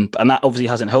 And that obviously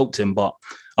hasn't helped him. But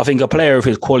I think a player of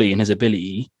his quality and his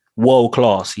ability, world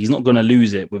class, he's not going to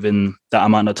lose it within that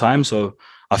amount of time. So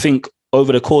I think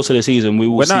over the course of the season, we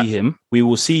will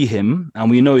see him and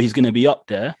we know he's going to be up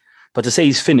there. But to say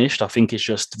he's finished, I think it's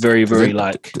just very, very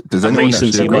does anyone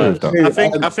actually agree with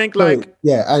that? I think like...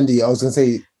 Yeah, Andy, I was going to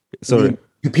say... Sorry.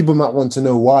 People might want to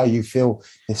know why you feel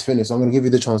it's finished. I'm going to give you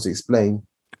the chance to explain.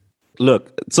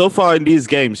 Look, so far in these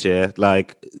games, yeah,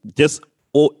 like just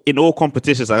in all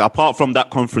competitions, like apart from that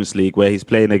Conference League where he's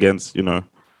playing against,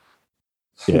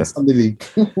 Sunday League.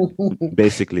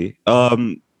 basically.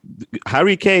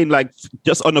 Harry Kane, like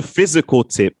just on a physical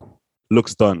tip,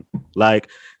 looks done. Like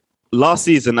last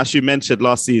season, as you mentioned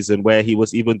last season, where he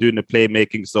was even doing the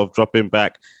playmaking stuff, dropping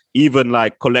back, even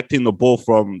like collecting the ball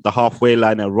from the halfway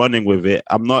line and running with it.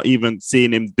 I'm not even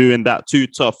seeing him doing that too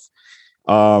tough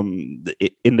in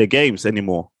the games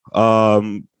anymore.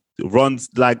 Runs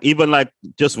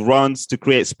just runs to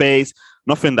create space.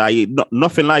 Nothing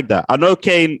like that. I know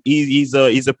Kane. He's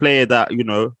a player that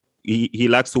he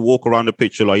likes to walk around the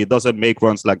pitch a lot. He doesn't make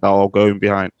runs like that or going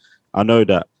behind. I know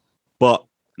that, but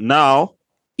now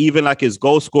even like his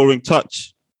goal scoring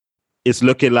touch, it's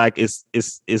looking like it's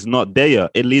not there.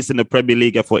 At least in the Premier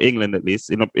League and for England, at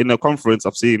least in the conference,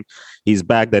 I've seen he's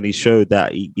back and he showed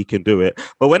that he can do it.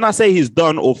 But when I say he's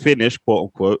done or finished, quote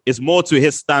unquote, it's more to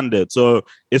his standard. So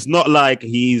it's not like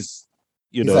he's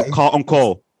call on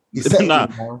call. Nah,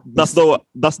 that's not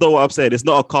what I'm saying. It's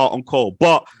not a call on call,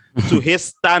 but to his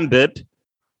standard,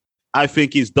 I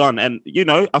think he's done. And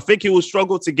I think he will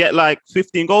struggle to get like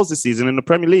 15 goals this season in the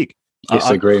Premier League.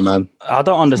 Disagree, man. I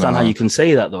don't understand how you can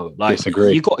say that though. Like,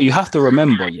 disagree. You have to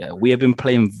remember, we have been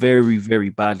playing very, very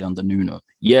badly under Nuno.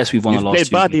 Yes, we've won the last. He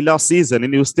played badly last season,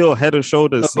 and he was still head and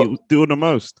shoulders. He was doing the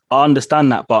most. I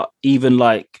understand that, but even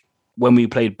like when we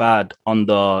played bad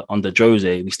under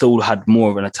Jose, we still had more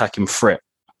of an attacking threat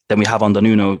than we have under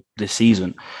Nuno this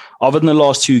season. Other than the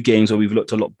last 2 games where we've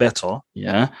looked a lot better,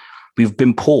 we've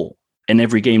been poor in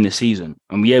every game this season.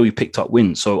 And we picked up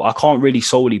wins. So I can't really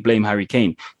solely blame Harry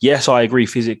Kane. Yes, I agree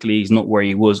physically he's not where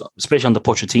he was, especially under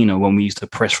Pochettino when we used to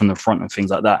press from the front and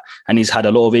things like that. And he's had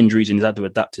a lot of injuries and he's had to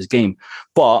adapt his game.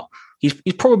 But he's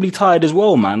probably tired as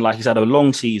well, man. Like he's had a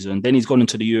long season. Then he's gone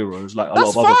into the Euros like a lot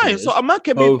of other players. So a man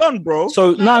can be done, bro.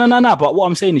 So no. But what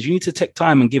I'm saying is you need to take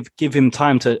time and give him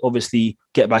time to obviously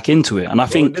get back into it. And I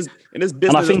think in this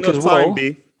business,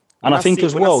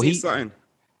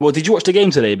 Well, did you watch the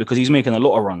game today? Because he's making a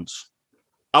lot of runs.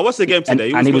 I watched the game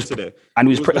today.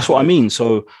 That's what I mean.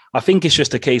 So I think it's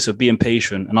just a case of being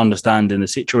patient and understanding the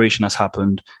situation that's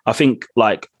happened. I think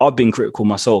like I've been critical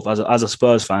myself as a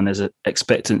Spurs fan. There's an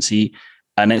expectancy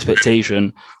and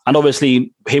expectation, and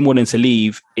obviously him wanting to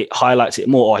leave, it highlights it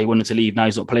more. Oh, he wanted to leave. Now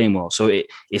he's not playing well. So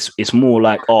it's more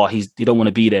like, he don't want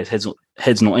to be there. His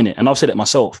head's not in it. And I've said it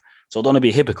myself. So I don't want to be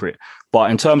a hypocrite.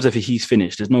 But in terms of if he's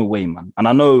finished, there's no way, man. And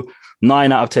I know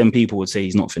 9 out of 10 people would say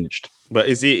he's not finished. But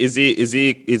is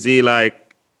he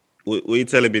like? What are you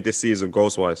telling me this season,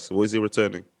 goals wise? What is he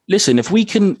returning? Listen, if we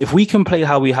can play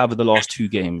how we have the last 2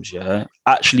 games,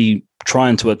 actually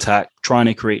trying to attack, trying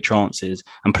to create chances,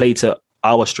 and play to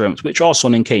our strengths, which are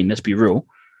Son and Kane. Let's be real.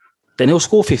 Then he'll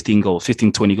score 15,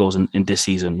 20 goals in this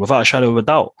season without a shadow of a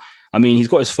doubt. I mean, he's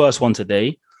got his first one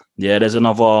today. Yeah, there's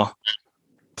another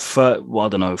 30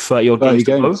 odd games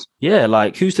to go. Yeah,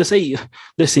 like who's to say?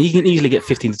 Listen, he can easily get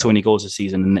 15 to 20 goals a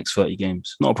season in the next 30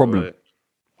 games. Not a problem. Right.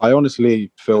 I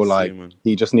honestly feel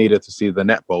he just needed to see the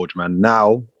net bulge, man.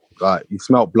 Now, like he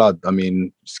smelt blood. I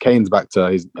mean, Kane's back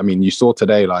to his. I mean, you saw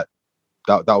today, like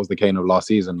that was the Kane of last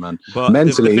season, man. But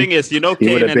mentally, the thing is, Kane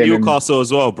and Newcastle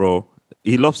as well, bro.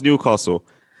 He loves Newcastle.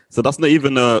 So that's not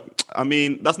even a. I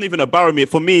mean, that's not even a barometer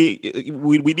for me.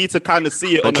 We need to kind of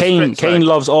see it. But Kane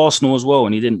loves Arsenal as well,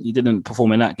 and he didn't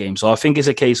perform in that game. So I think it's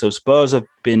a case of Spurs have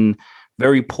been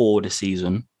very poor this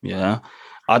season. Yeah,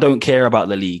 I don't care about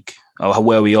the league or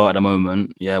where we are at the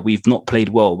moment. Yeah, we've not played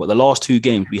well, but the last 2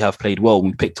 games we have played well.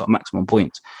 We picked up maximum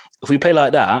points. If we play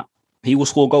like that, he will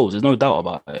score goals. There's no doubt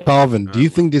about it. Calvin, do you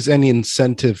think there's any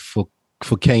incentive for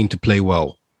Kane to play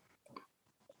well?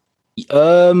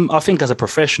 I think as a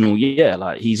professional, yeah,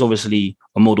 like he's obviously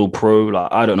a model pro.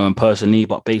 Like I don't know him personally,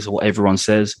 but based on what everyone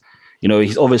says, you know,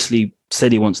 he's obviously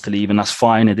said he wants to leave, and that's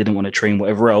fine. He didn't want to train,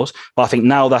 whatever else. But I think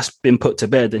now that's been put to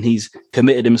bed, and he's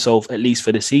committed himself at least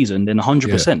for the season. Then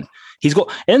 100%. He's got.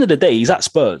 At the end of the day, he's at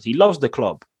Spurs. He loves the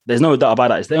club. There's no doubt about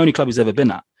that. It's the only club he's ever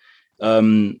been at.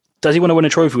 Does he want to win a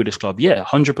trophy with this club? Yeah,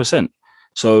 100%.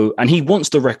 So, and he wants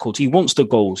the records, he wants the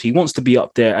goals, he wants to be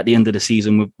up there at the end of the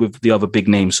season with the other big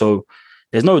names. So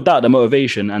there's no doubt the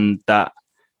motivation and that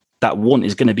want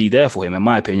is going to be there for him, in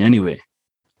my opinion, anyway.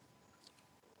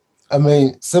 I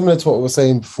mean, similar to what we were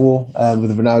saying before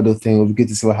with the Ronaldo thing, it'll be good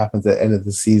to see what happens at the end of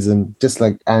the season. Just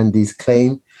like Andy's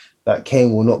claim that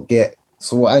Kane will not get,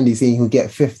 so what Andy's saying, he'll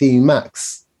get 15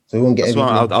 max. So he won't get anything.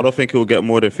 I don't think he'll get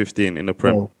more than 15 in the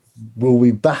Prem. Well, we'll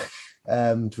be back.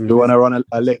 Do you want to run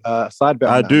a side bet?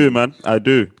 I do, man. I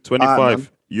do.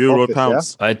 25 euro Office,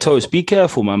 pounds. Yeah? Toast, be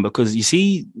careful, man, because you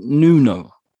see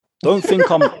Nuno. Don't think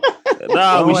I'm.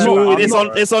 Nah,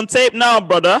 it's on tape now,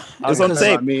 brother. It's on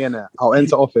tape. Like me, innit? I'll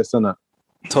enter office, innit?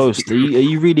 Toast, are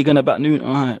you really gonna back Nuno?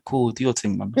 All right, cool. Do your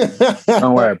thing, man.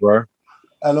 Don't worry, bro.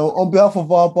 And on behalf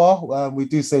of our bar, we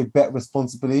do say bet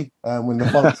responsibly when the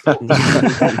but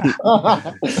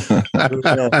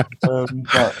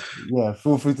yeah,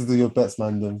 feel free to do your bets,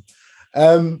 man.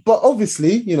 But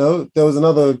obviously, you know, there was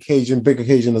another big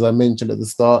occasion, as I mentioned at the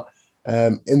start,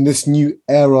 in this new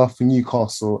era for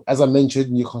Newcastle. As I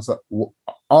mentioned, Newcastle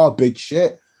are big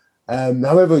shit.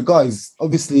 However, guys,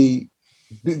 obviously,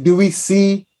 do we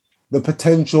see the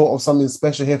potential of something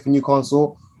special here for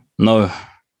Newcastle? No.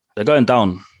 They're going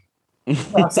down.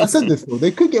 I said this though.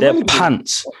 They could get their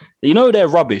pants. You know they're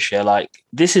rubbish. Yeah, like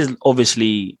this is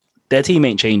obviously their team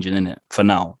ain't changing in it for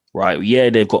now, right? Yeah,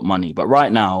 they've got money, but right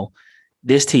now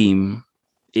this team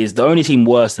is the only team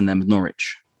worse than them is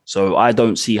Norwich. So I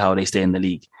don't see how they stay in the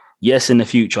league. Yes, in the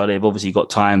future they've obviously got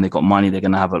time, they've got money, they're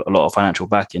going to have a lot of financial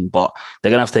backing, but they're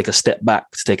going to have to take a step back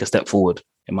to take a step forward,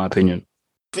 in my opinion.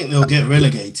 I think they'll get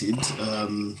relegated.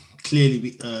 Clearly,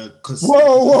 because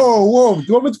whoa! Do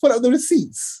you want me to put up the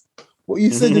receipts? What you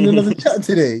said in another chat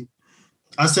today?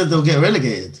 I said they'll get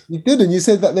relegated. You didn't. You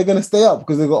said that they're going to stay up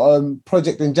because they've got a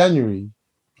project in January.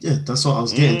 Yeah, that's what I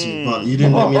was getting to, but you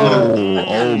didn't let me know.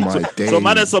 Oh my days! So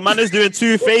man is doing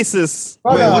 2 faces.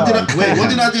 What did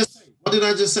I just say? What did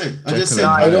I just say? I just said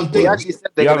I don't think.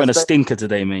 You're having a stinker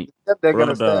today, mate. They're going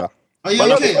to stay. Are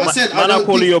you okay? I said I don't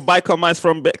calling your biker mice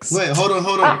from Bex. Wait, hold on.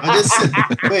 I just said.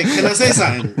 Wait, can I say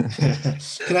something?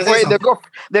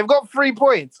 They've got 3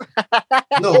 points.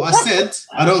 No, I said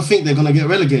I don't think they're gonna get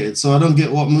relegated. So I don't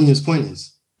get what Munya's point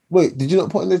is. Wait, did you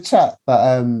not put in the chat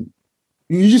that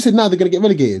you just said now they're gonna get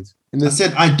relegated? I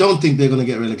said I don't think they're gonna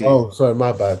get relegated. Oh, sorry,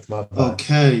 my bad.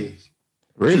 Okay.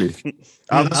 Really?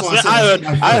 I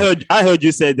heard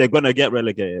you say they're gonna get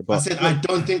relegated, but I said I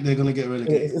don't think they're gonna get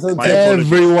relegated.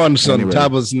 Everyone's on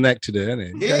Taba's neck today, isn't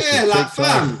it? Yeah, like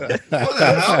fam. What the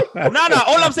hell? No.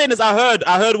 All I'm saying is I heard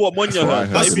what Munya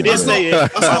heard. If you didn't say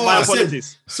it, my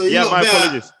apologies. So you my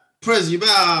apologies. Prez, you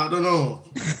better, I don't know,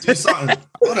 do something.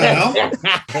 What the hell?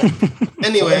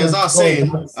 Anyway, as I was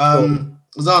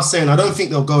saying, I don't think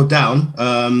they'll go down.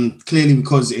 Clearly,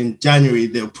 because in January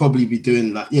they'll probably be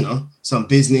doing some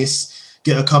business,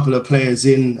 get a couple of players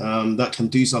in that can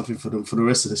do something for them for the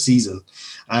rest of the season.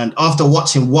 And after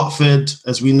watching Watford,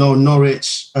 as we know,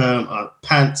 Norwich,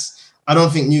 Pants, I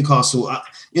don't think Newcastle.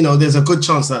 There's a good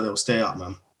chance that they'll stay up,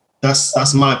 man.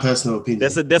 That's my personal opinion.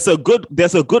 There's a good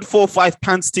 4-5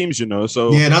 Pants teams,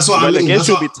 So yeah, that's what I mean. It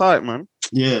should be tight, man.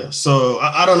 Yeah, so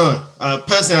I don't know.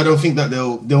 Personally, I don't think that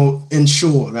they'll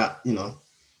ensure that,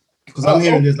 because I'm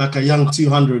hearing there's like a young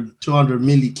 200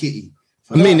 milli kitty.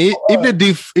 I mean,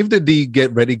 if they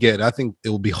get relegated, I think it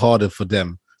will be harder for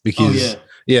them because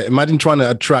imagine trying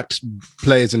to attract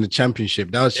players in the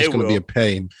Championship. That was just going to be a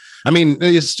pain. I mean,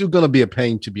 it's still going to be a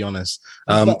pain, to be honest.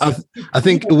 I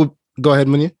think it would. Go ahead,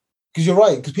 Munya. Because you're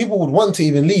right. Because people would want to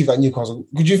even leave at Newcastle.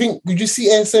 Could you see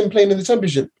ASM playing in the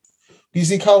Championship? Do you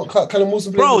see Callum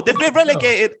Wilson playing? Bro, they've been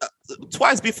relegated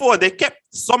twice before. They kept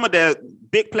some of their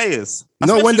big players.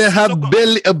 No, when they have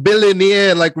a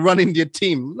billionaire like running their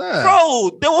team. Nah.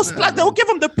 Bro, they'll give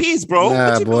them the peas, bro.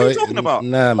 Nah, what are you talking about?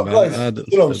 Nah, man.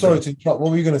 I'm sorry to interrupt.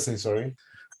 What were you going to say? Sorry.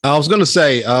 I was going to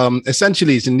say,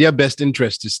 essentially, it's in their best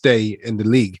interest to stay in the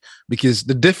league because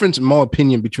the difference, in my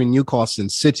opinion, between Newcastle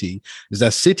and City is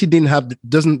that City didn't have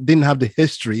the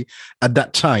history at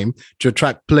that time to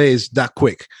attract players that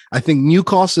quick. I think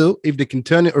Newcastle, if they can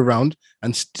turn it around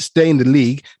and stay in the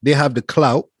league, they have the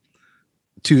clout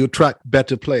to attract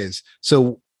better players.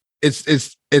 So it's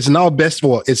now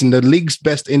it's in the league's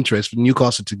best interest for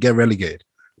Newcastle to get relegated.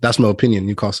 That's my opinion,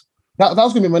 Newcastle. That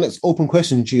was going to be my next open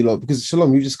question, G-Lo, because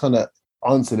Shalom, you just kind of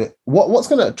answered it. What's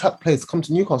going to attract players to come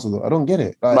to Newcastle, though? I don't get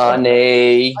it. Like,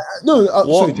 money.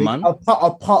 Sorry, Jake, man?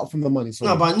 Apart from the money.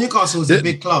 Sorry. No, but Newcastle is a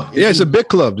big club. It's a big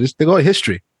club. They got a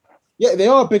history. Yeah, they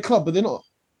are a big club, but they're not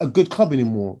a good club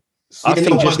anymore. I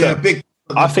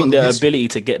think their ability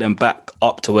to get them back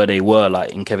up to where they were,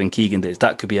 like in Kevin Keegan days,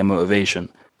 that could be a motivation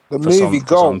for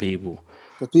some people.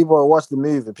 Because people will watch the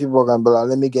movie, people are going to be like,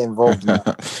 let me get involved in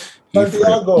that.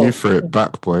 You threw it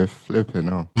back, boy. Flipping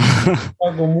out.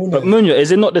 But Munya,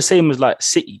 is it not the same as like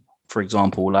City, for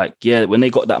example? Like, yeah, when they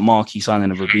got that marquee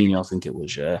signing of Robinho, I think it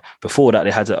was, before that,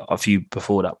 they had a few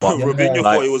before that. But Robinho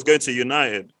thought he was going to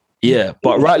United. Yeah,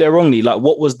 but rightly or wrongly, like,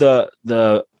 what was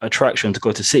the attraction to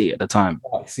go to City at the time?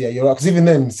 Yeah, you're right. Because even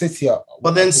then, City are...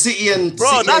 But then City and...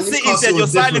 Bro, that City said you're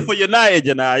signing for United,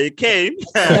 you know. You came,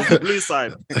 blue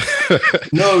side.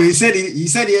 No, he said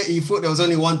he thought there was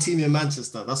only one team in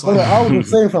Manchester. That's what I was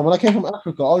the same, fam. When I came from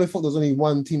Africa, I only thought there was only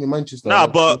one team in Manchester. Nah,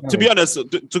 but to be honest,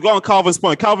 to go on Calvin's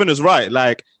point, Calvin is right.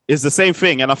 Like, it's the same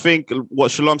thing. And I think what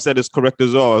Shalom said is correct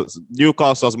as well.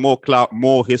 Newcastle has more clout,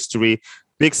 more history,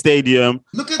 big stadium.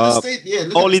 Look at the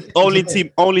stadium.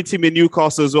 Only team in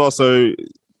Newcastle as well. So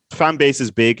fan base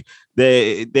is big.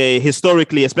 They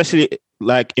historically, especially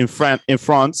like in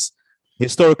France,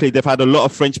 historically they've had a lot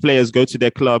of French players go to their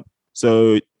club,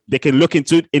 so they can look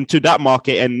into that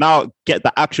market and now get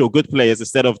the actual good players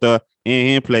instead of the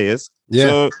players.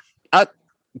 Yeah. So,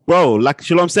 bro, like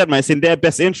Shalom said, man, it's in their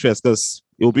best interest because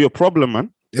it will be a problem,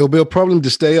 man. It'll be a problem to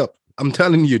stay up. I'm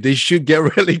telling you, they should get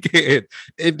relegated.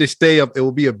 If they stay up, it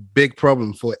will be a big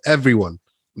problem for everyone.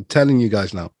 I'm telling you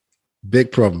guys now.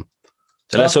 Big problem.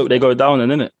 So let's hope they go down then,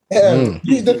 innit?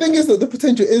 Yeah. The thing is that the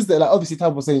potential is there. Like, obviously,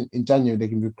 Tab was saying in January they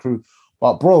can recruit.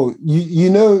 But, bro, you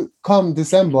know, come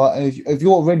December, and if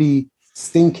you're already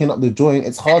stinking up the joint,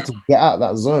 it's hard to get out of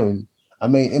that zone. I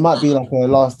mean, it might be like a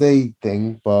last day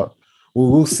thing, but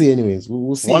we'll see anyways.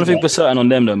 We'll see. One thing for certain on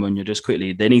them, though, Munya, just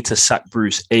quickly, they need to sack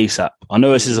Bruce ASAP. I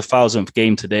know this is a 1,000th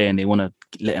game today and they want to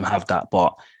let him have that,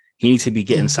 but he needs to be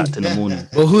getting sacked in the morning.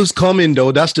 Well, who's coming,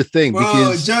 though? That's the thing. Bro,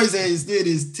 because Jose is doing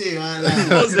his thing.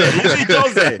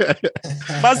 Jose.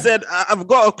 Man said, I've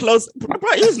got a close... Bro,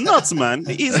 he's nuts, man.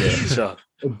 He's a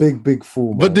big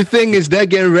fool. Man. But the thing is, they're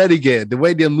getting relegated. The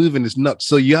way they're moving is nuts.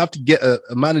 So you have to get a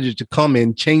manager to come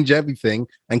in, change everything,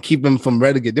 and keep them from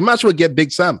relegated. They might as well get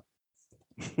Big Sam.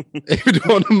 If you don't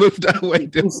want to move that way,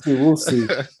 we'll see.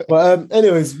 But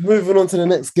anyways, moving on to the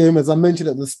next game. As I mentioned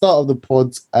at the start of the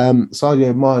pod,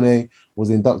 Sadio Mane was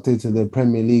inducted to the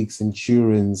Premier League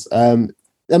Centurions. I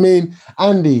mean,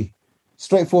 Andy,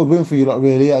 straightforward win for you, not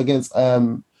really, against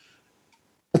a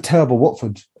terrible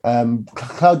Watford.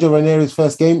 Claudio Ranieri's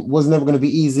first game was never going to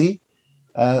be easy.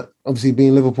 Obviously,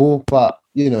 being Liverpool, but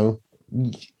you know,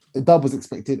 a dub was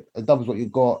expected. A dub is what you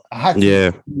got.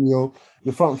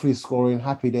 Your front three scoring.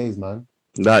 Happy days, man.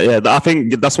 I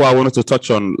think that's why I wanted to touch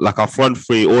on like our front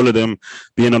three, all of them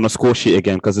being on the score sheet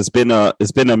again, because it's been a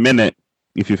minute.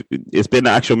 It's been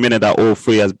an actual minute that all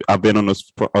three have been on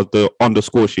the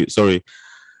score sheet. Sorry.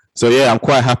 So yeah, I'm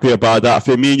quite happy about that.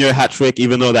 Firmino hat trick,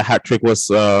 even though the hat trick was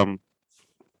all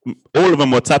of them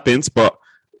were tap-ins, but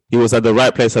he was at the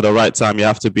right place at the right time. You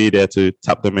have to be there to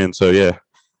tap them in. So yeah,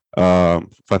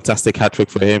 fantastic hat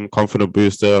trick for him. Confident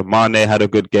booster. Mane had a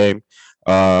good game.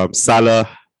 Salah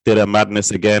did a madness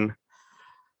again.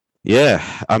 Yeah,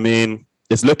 I mean,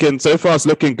 it's looking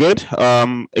good.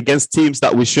 Against teams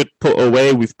that we should put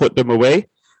away, we've put them away.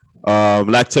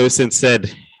 Like Tosin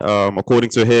said,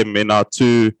 according to him, in our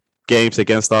 2 games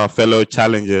against our fellow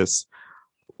challengers,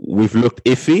 we've looked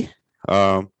iffy.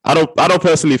 I don't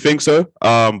personally think so.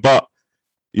 But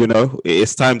you know,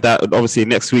 it's time that obviously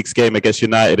next week's game against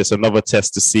United is another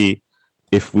test to see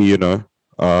if we,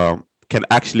 can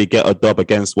actually get a dub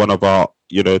against one of our,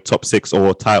 top 6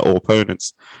 or title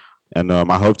opponents. And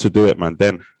I hope to do it, man,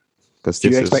 then. Do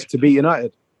you expect to beat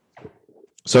United?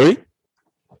 Sorry?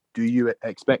 Do you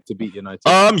expect to beat United?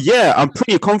 Yeah, I'm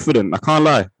pretty confident. I can't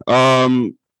lie.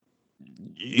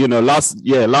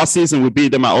 Last season we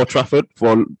beat them at Old Trafford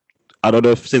for, I don't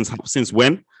know since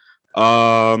when.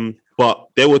 But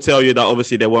they will tell you that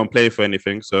obviously they won't play for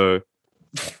anything. So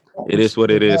it is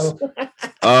what it is.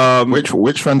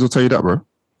 Which fans will tell you that, bro?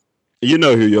 You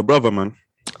know who, your brother, man.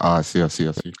 I see.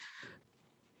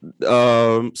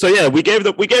 So yeah, we gave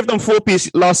them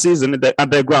 4-piece last season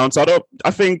at their ground. So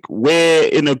I think we're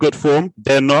in a good form.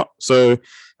 They're not. So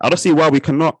I don't see why we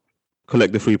cannot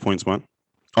collect the 3 points, man.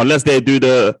 Unless they do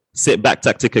the sit back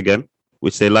tactic again,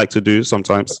 which they like to do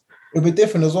sometimes. It'll be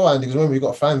different as well, Andy, because remember, we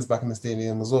got fans back in the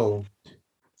stadium as well.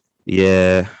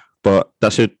 Yeah, but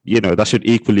that should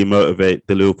equally motivate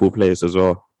the Liverpool players as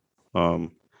well.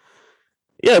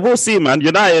 Yeah, we'll see, man.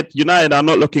 United are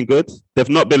not looking good. They've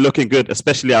not been looking good,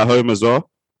 especially at home as well.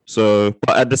 So,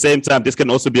 but at the same time, this can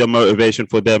also be a motivation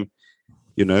for them,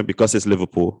 because it's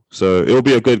Liverpool. So it'll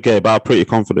be a good game, but I'm pretty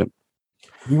confident.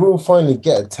 We will finally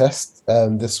get a test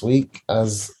this week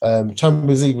as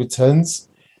Champions League returns,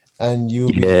 and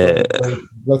you'll be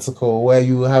vertical where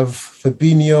you have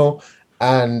Fabinho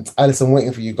and Alisson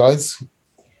waiting for you guys.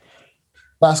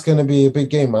 That's going to be a big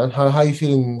game, man. How are you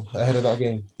feeling ahead of that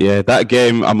game? Yeah, that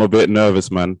game, I'm a bit nervous,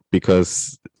 man,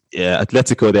 because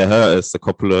Atletico, they hurt us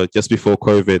just before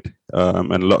COVID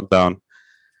and lockdown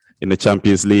in the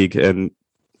Champions League, and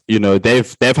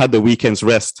they've had the weekend's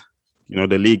rest.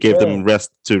 The league gave them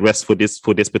rest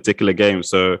for this particular game,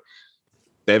 so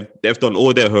they've done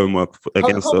all their homework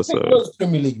against us. So.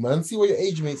 Premier League, man. See what your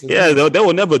age mates. Yeah, they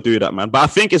will never do that, man. But I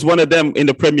think it's one of them in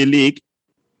the Premier League.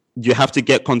 You have to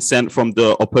get consent from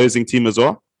the opposing team as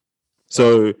well.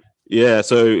 So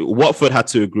Watford had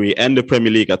to agree and the Premier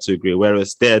League had to agree,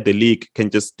 whereas the league can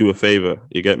just do a favor.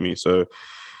 You get me? So,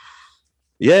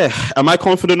 yeah. Am I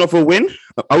confident of a win?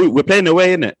 We're playing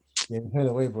away, innit? Yeah, we're playing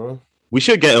away, bro. We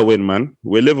should get a win, man.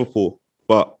 We're Liverpool.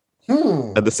 But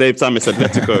at the same time, it's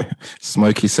Atletico.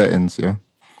 Smoky settings, yeah.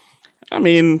 I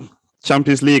mean,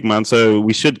 Champions League, man. So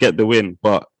we should get the win,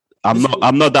 but I'm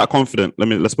not that confident.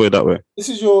 Let's put it that way. This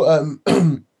is your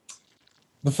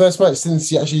the first match since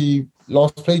you actually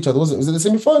last played each other, was it? Was it the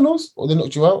semi-finals or they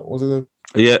knocked you out? Was it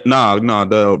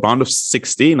the round of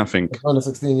 16, I think. Round of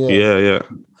 16, yeah. Yeah.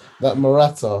 That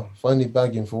Morata finally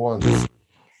bagging for once.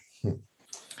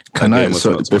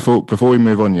 Before we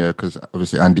move on, because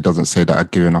obviously Andy doesn't say that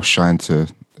I'd give enough shine to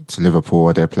Liverpool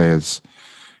or their players.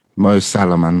 Mo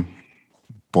Salah, man,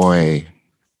 boy.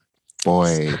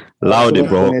 Loud it,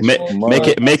 bro. Make it a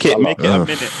minute. Make it a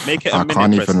minute. I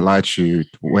can't even lie to you.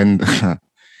 When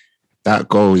that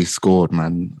goal he scored,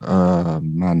 man.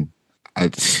 Man, I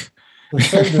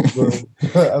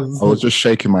was just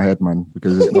shaking my head, man,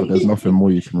 because there's nothing more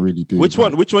you can really do. Which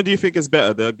one do you think is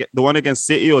better, the one against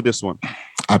City or this one?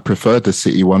 I prefer the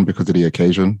City one because of the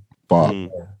occasion, but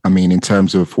I mean, in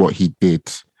terms of what he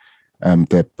did,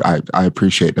 I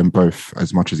appreciate them both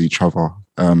as much as each other.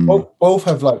 Both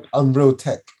have like unreal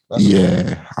tech.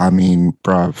 I mean,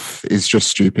 bruv, it's just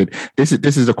stupid. This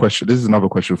is a question. This is another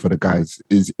question for the guys.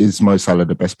 Is Mo Salah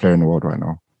the best player in the world right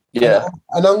now? Yeah.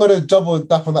 And I'm going to double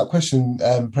tap on that question,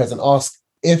 Prez, and ask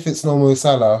if it's not Mo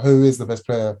Salah, who is the best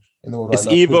player in the world right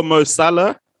now? It's either Mo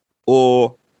Salah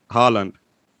or Haaland.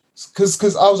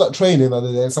 Because I was at training the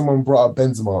other day and someone brought up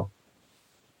Benzema.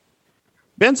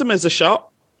 Benzema is a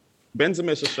shout.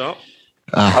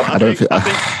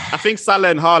 I think Salah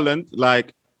and Haaland,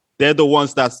 like, they're the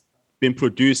ones that's been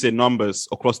producing numbers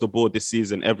across the board this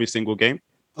season, every single game.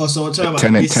 Oh, so we're talking about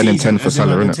 10 and 10 for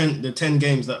Salah, innit? The 10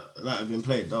 games that have been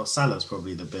played. Oh, Salah's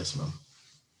probably the best, man.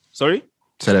 Sorry?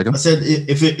 Say that again. I said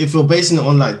if you're basing it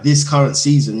on like this current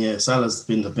season, yeah, Salah's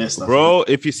been the best. Bro,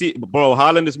 if you see,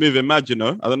 Haaland is moving mad, I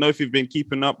don't know if you've been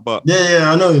keeping up, but... Yeah,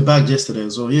 I know he bagged yesterday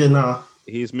as well. Yeah, nah.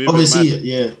 He's moving obviously, mad.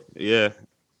 yeah. Yeah.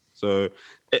 So,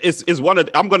 it's one of...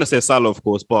 I'm going to say Salah, of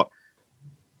course, but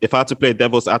if I had to play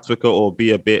devil's advocate or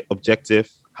be a bit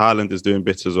objective, Haaland is doing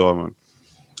bits as well, man.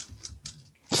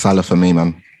 Salah for me,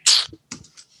 man.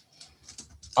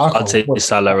 I'd say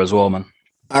Salah as well, man.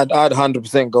 I'd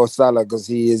 100% go Salah because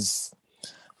he is.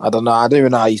 I don't know. I don't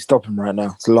even know how you stop him right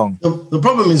now. It's long. The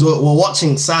problem is we're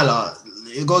watching Salah.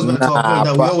 It goes back to our point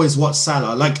that we always watch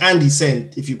Salah. Like Andy's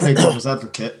saying, if you play devil's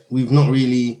advocate, we've not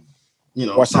really,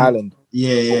 watch Haaland.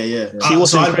 Yeah. See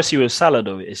what's impressive with Salah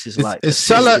though? It's just like is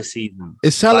Salah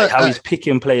like how he's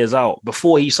picking players out.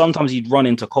 Before sometimes he'd run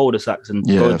into cul-de-sacs and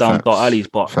go down dark alleys,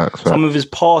 but some of his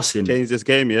passing changed his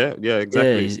game. Yeah,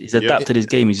 exactly. Yeah, he's adapted his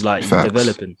game. He's like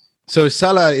developing. So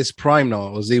Salah is prime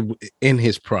now, or is he in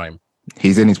his prime?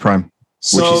 He's in his prime,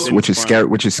 which is scary.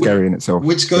 Which is scary in itself.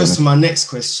 Which goes to my next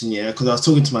question, because I was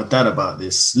talking to my dad about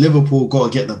this. Liverpool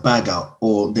got to get the bag out,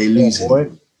 or they lose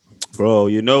it. Bro,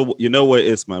 you know what it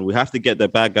is, man. We have to get the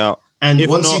bag out. And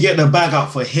If once not- you get the bag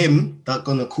out for him, that's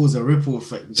gonna cause a ripple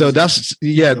effect. So that's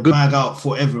The good. bag out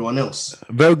for everyone else.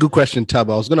 Very good question, Tab.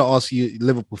 I was going to ask you,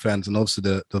 Liverpool fans, and also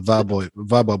the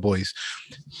Vaba boys.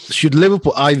 Should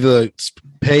Liverpool either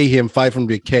pay him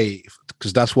 500k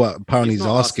because that's what apparently he's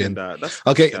not asking? that. That's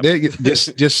Okay, cap. there you-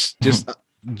 just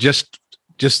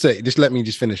let me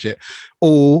just finish it,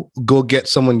 or go get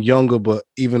someone younger, but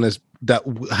even as that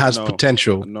has No.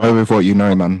 potential. Go with what you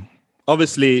know, man.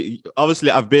 Obviously,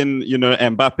 I've been,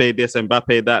 Mbappe this,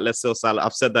 Mbappe that. Let's sell Salah.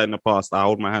 I've said that in the past. I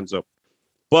hold my hands up.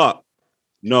 But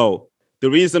no, the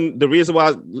reason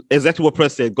why, exactly what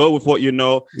Press said, go with what you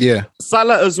know. Yeah,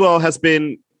 Salah as well has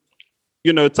been,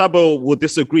 Tabo will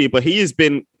disagree, but he has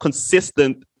been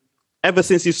consistent ever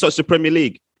since he's touched the Premier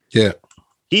League. yeah,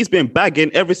 He's been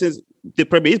bagging ever since the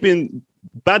Premier. He's been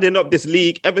badding up this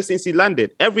league ever since he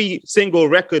landed. Every single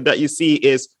record that you see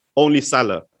is only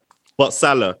Salah. But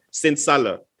Salah, since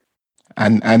Salah.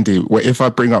 And Andy, if I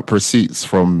bring up receipts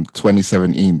from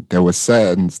 2017, there were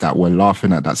certain that were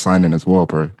laughing at that signing as well,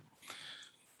 bro.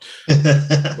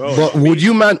 but would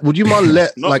you man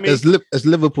let Not like me. as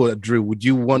Liverpool, Drew? Would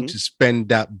you want to spend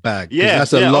that bag? 'Cause Yeah,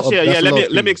 that's a lot. Of, that's a lot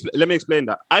of Let me things. let me explain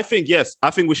that. I think yes. I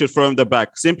think we should throw him the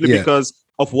back simply Yeah. because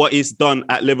of what he's done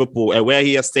at Liverpool and where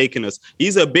he has taken us.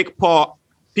 He's a big part.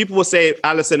 People will say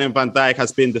Alisson and Van Dijk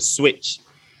has been the switch,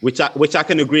 which I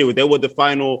can agree with. They were the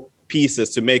final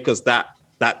pieces to make us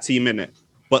that team in it.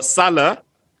 But Salah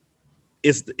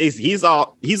he's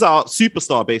our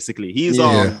superstar basically. He's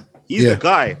the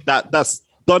guy that's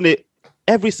done it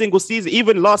every single season.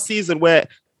 Even last season where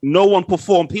no one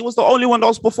performed, he was the only one that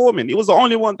was performing. He was the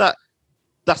only one that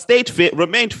stayed fit,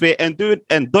 remained fit,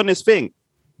 and done his thing.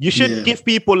 You should give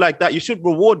people like that. You should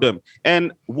reward them.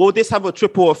 And will this have a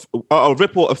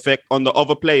ripple effect on the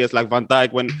other players like Van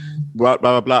Dijk when blah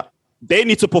blah blah? They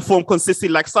need to perform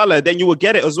consistently like Salah. Then you will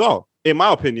get it as well. In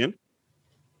my opinion.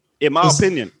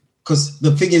 Because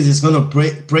the thing is, it's gonna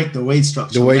break the wage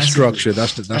structure. The wage massively. structure.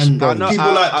 That's the And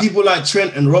problem. people like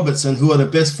Trent and Robertson, who are the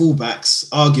best fullbacks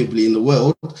arguably in the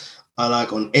world, are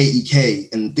like on 80k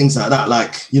and things like that.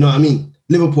 Like, you know what I mean?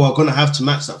 Liverpool are gonna have to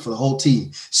match that for the whole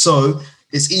team. So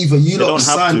it's either you don't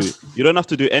have to. You don't have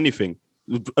to do anything.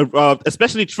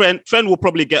 Especially Trent. Trent will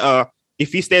probably get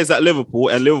if he stays at Liverpool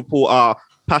and Liverpool are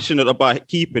passionate about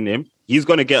keeping him, he's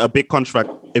going to get a big contract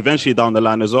eventually down the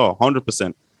line as well.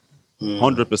 100%.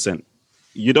 100%.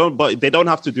 But they don't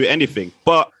have to do anything.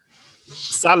 But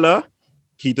Salah,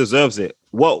 he deserves it.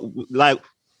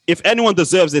 If anyone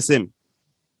deserves, it's him.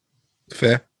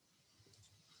 Fair.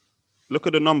 Look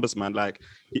at the numbers, man.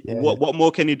 What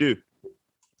more can he do?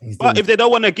 But if they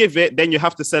don't want to give it, then you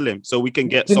have to sell him so we can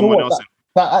get someone else in.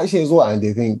 That actually is what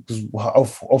Andy, I think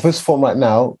of his form right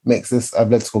now makes this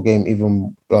Atletico game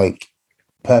even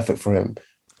perfect for him.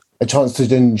 A chance to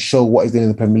then show what he's doing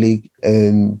in the Premier League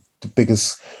in the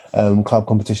biggest club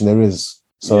competition there is.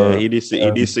 So yeah, he needs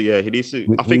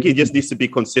to. I think he just needs to be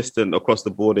consistent across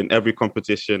the board in every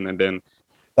competition, and then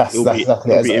he'll be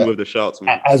in with the shouts,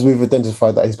 man. As we've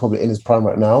identified that he's probably in his prime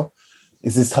right now.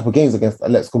 It's this type of games against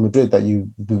Atletico Madrid that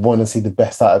you want to see the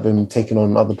best out of him, taking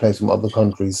on other players from other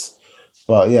countries.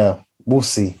 But yeah, we'll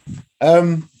see.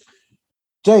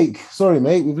 Jake, sorry,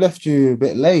 mate, we've left you a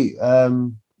bit late.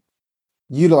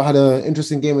 You lot had an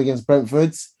interesting game against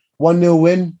Brentford. 1-0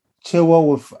 win.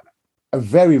 Chilwell with a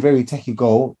very, very techie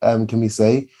goal, can we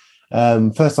say.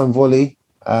 First time volley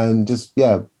and just,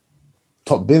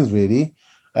 top bins, really.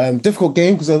 Difficult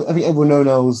game because I think everyone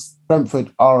knows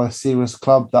Brentford are a serious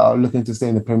club that are looking to stay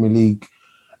in the Premier League.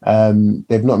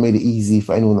 They've not made it easy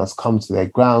for anyone that's come to their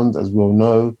ground, as we all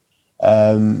know.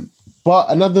 But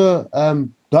another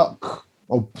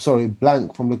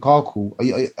blank from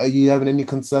Lukaku. Are you having any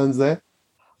concerns there?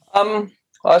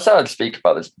 I said I'd speak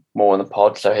about this more in the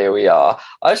pod, so here we are.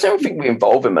 I just don't think we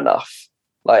involve him enough.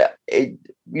 You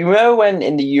know when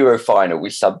in the Euro final we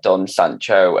subbed on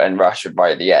Sancho and Rashford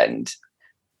right at the end,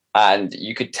 and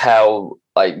you could tell,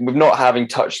 with not having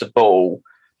touched the ball,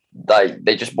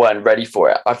 they just weren't ready for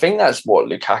it. I think that's what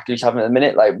Lukaku's having at the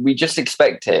minute. We just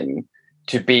expect him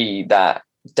to be that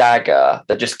dagger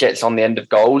that just gets on the end of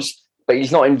goals, but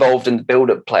he's not involved in the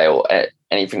build-up play or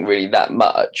anything really that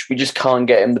much. We just can't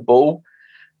get him the ball.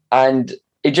 And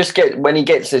when he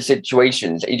gets to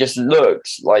situations, he just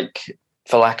looks like,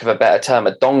 for lack of a better term,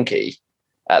 a donkey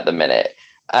at the minute.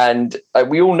 And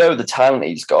we all know the talent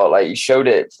he's got. He showed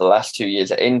it for the last 2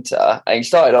 years at Inter, and he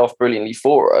started off brilliantly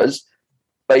for us,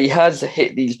 but he has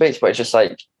hit these bits where it's just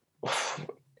I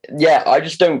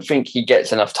just don't think he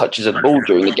gets enough touches of the ball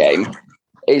during the game.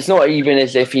 It's not even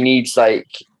as if he needs to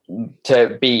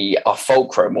be a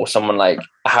fulcrum or someone like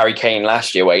Harry Kane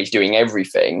last year where he's doing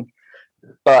everything.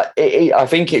 But I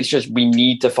think it's just we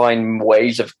need to find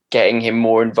ways of getting him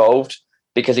more involved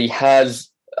because he has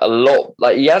a lot,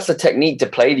 like he has the technique to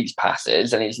play these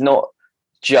passes and he's not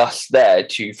just there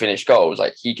to finish goals.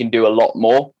 Like he can do a lot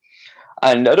more.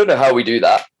 And I don't know how we do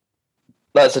that.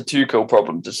 That's a Tuchel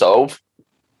problem to solve,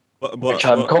 which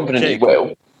I'm confident Jake, he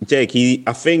will. Jake,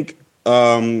 I think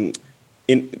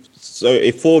in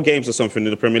 4 games or something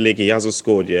in the Premier League, he hasn't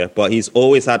scored, yeah, but he's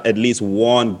always had at least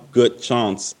one good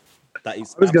chance that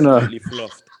he's absolutely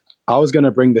fluffed. I was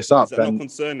gonna bring this up. Is that not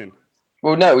concerning?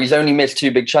 Well, no, he's only missed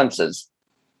 2 big chances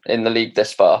in the league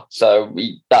this far, so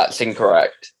that's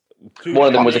incorrect. One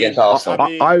of them was against Arsenal.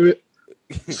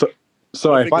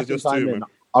 Sorry, if I can chime in.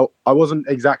 I wasn't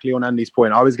exactly on Andy's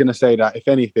point. I was going to say that, if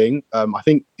anything, I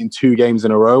think in 2 games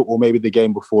in a row, or maybe the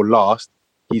game before last,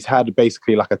 he's had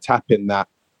basically like a tap-in that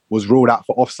was ruled out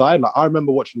for offside. Like I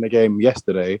remember watching the game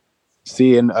yesterday,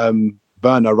 seeing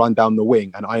Werner run down the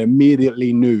wing, and I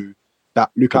immediately knew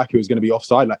that Lukaku was going to be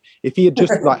offside. Like if he had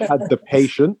just like had the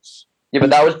patience. Yeah, but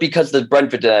that was because the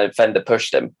Brentford defender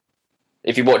pushed him.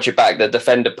 If you watch it back, the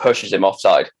defender pushes him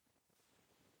offside.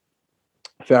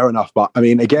 Fair enough, but I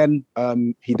mean, again,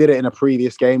 he did it in a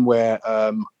previous game where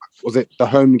was it the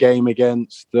home game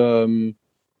against? I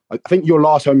think your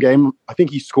last home game. I think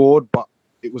he scored, but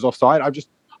it was offside. I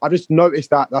just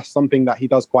noticed that that's something that he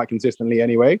does quite consistently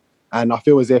anyway, and I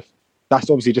feel as if that's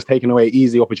obviously just taking away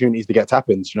easy opportunities to get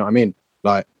tap-ins. You know what I mean?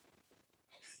 Like,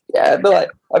 yeah, but like,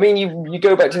 I mean, you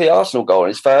go back to the Arsenal goal in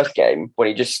his first game when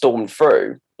he just stormed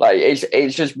through. Like,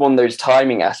 it's just one of those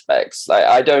timing aspects. Like,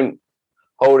 I don't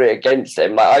hold it against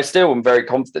him. Like I still am very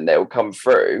confident they will come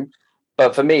through,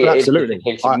 but for me, it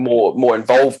takes more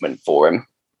involvement for him.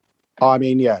 I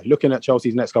mean, yeah, looking at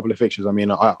Chelsea's next couple of fixtures, I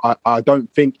mean, I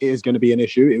don't think it is going to be an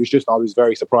issue. It was just I was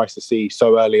very surprised to see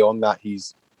so early on that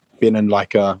he's been in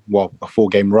like a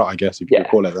 4-game rut, I guess, if you could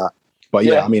call it that. But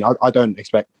yeah, I mean, I don't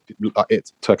expect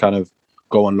it to kind of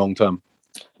go on long term.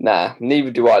 Nah, neither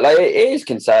do I. Like it is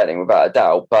concerning without a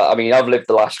doubt, but I mean, I've lived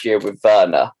the last year with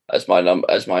Werner as my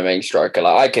main striker.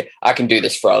 Like I can do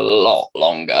this for a lot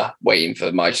longer, waiting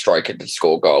for my striker to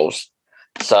score goals.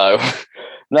 So,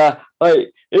 nah,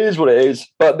 like it is what it is.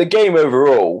 But the game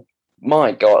overall,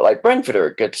 my God, like Brentford are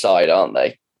a good side, aren't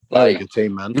they? Like good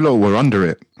team, man. You lot were under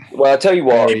it. Well, I tell you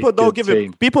what, people don't give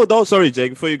it. People don't. Sorry,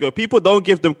 Jake. Before you go, people don't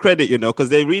give them credit, because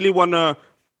they really wanna.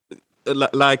 Even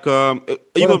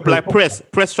like press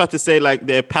try to say like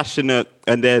they're passionate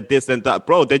and they're this and that,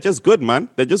 bro. They're just good, man.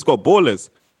 They just got ballers.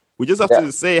 We just have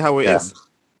to say how it is.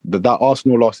 That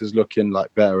Arsenal loss is looking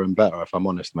like better and better, if I'm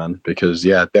honest, man. Because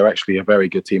they're actually a very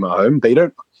good team at home. They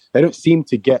don't seem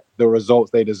to get the results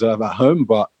they deserve at home,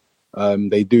 but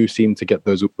they do seem to get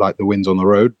those like the wins on the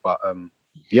road. But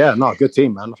good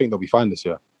team, man. I think they'll be fine this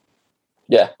year.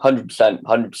 Yeah,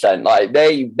 100%. Like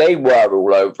they were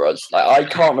all over us. Like I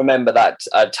can't remember that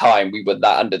time we were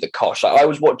that under the cosh. Like I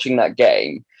was watching that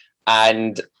game,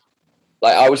 and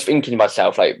like I was thinking to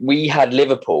myself, like we had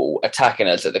Liverpool attacking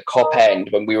us at the Kop end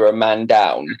when we were a man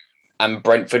down, and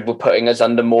Brentford were putting us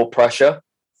under more pressure.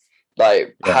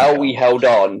 Like how we held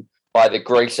on by the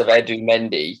grace of Edu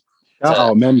Mendy.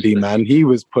 Mendy, man, he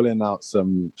was pulling out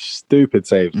some stupid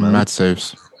saves, man. Mad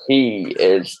saves. He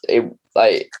is.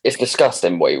 Like it's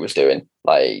disgusting what he was doing.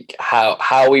 Like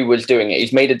how he was doing it.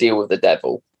 He's made a deal with the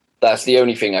devil. That's the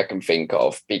only thing I can think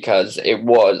of, because it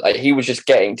was like he was just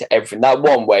getting to everything. That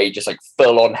one way, he just like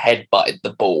full on headbutted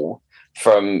the ball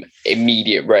from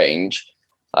immediate range.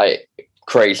 Like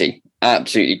crazy,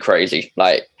 absolutely crazy.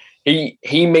 Like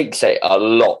he makes it a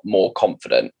lot more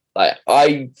confident. Like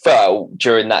I felt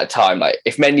during that time, like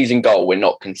if Mendy's in goal, we're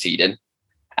not conceding,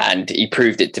 and he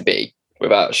proved it to be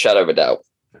without a shadow of a doubt.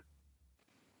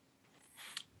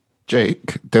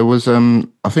 Jake, there was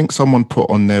I think someone put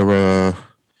on their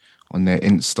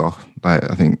Insta, like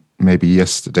I think maybe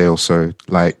yesterday or so,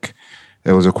 like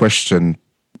there was a question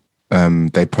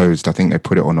they posed. I think they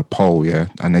put it on a poll,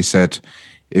 and they said,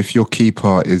 if your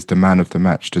keeper is the man of the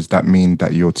match, does that mean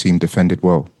that your team defended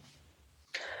well?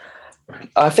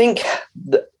 I think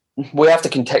we have to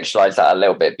contextualize that a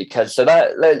little bit, because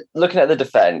looking at the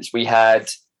defense, we had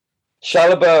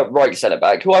Chalobah, right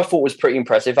centre-back, who I thought was pretty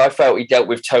impressive. I felt he dealt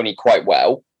with Tony quite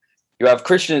well. You have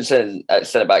Christensen at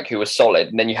centre-back, who was solid.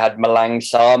 And then you had Malang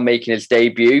Sarr making his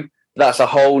debut. That's a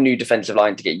whole new defensive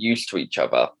line to get used to each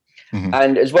other. Mm-hmm.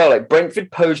 And as well, like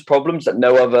Brentford posed problems that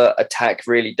no other attack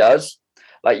really does.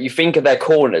 Like you think of their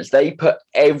corners, they put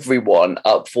everyone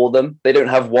up for them. They don't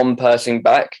have one person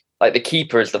back. Like the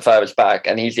keeper is the furthest back,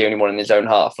 and he's the only one in his own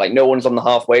half. Like no one's on the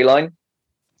halfway line.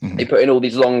 Mm-hmm. They put in all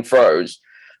these long throws.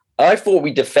 I thought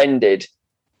we defended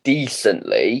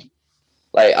decently,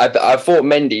 Like I thought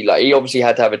Mendy, like he obviously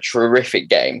had to have a terrific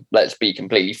game. Let's be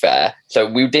completely fair. So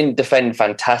we didn't defend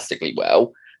fantastically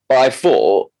well, but I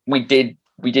thought we did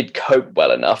cope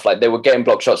well enough. Like they were getting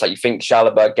block shots. Like you think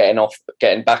Chalobah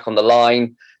getting back on the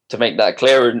line to make that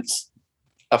clearance.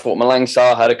 I thought Malang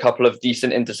Sarr had a couple of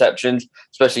decent interceptions,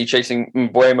 especially chasing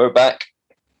Mbeumo back.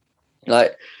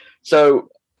 Like, so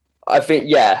I think,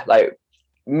 yeah, like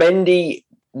Mendy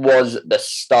was the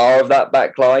star of that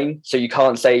back line. So you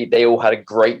can't say they all had a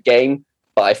great game,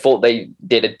 but I thought they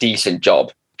did a decent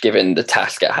job given the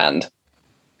task at hand.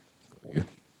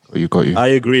 You got you. I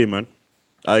agree, man.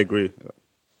 I agree.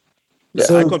 Yeah,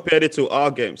 So- I compared it to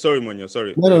our game. Sorry, Monyo.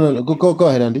 Sorry. No. Go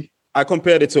ahead, Andy. I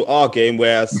compared it to our game,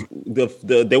 whereas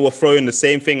they were throwing the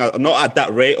same thing, not at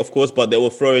that rate, of course, but they were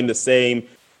throwing the same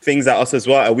things at us as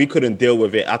well, and we couldn't deal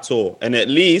with it at all. And at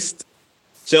least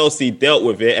Chelsea dealt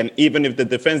with it, and even if the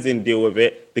defense didn't deal with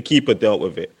it, the keeper dealt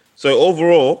with it. So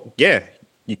overall, yeah,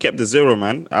 you kept the 0,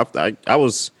 man. I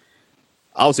was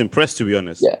impressed, to be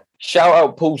honest. Yeah. Shout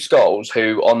out Paul Scholes,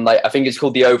 who on I think it's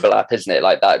called The Overlap, isn't it?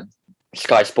 Like that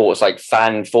Sky Sports like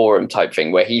fan forum type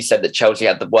thing where he said that Chelsea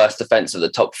had the worst defense of the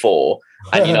top 4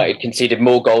 and United conceded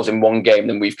more goals in one game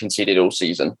than we've conceded all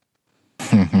season.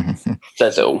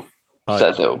 Says it all.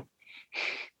 Says it all.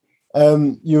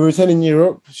 You're returning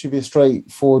Europe. Should be a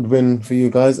straightforward win for you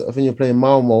guys. I think you're playing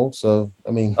Malmo, so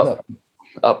I mean,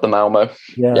 Up the Malmo.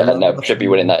 Yeah, no, should be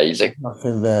winning that easy.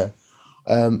 Nothing there.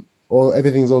 Or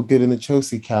everything's all good in the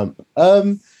Chelsea camp.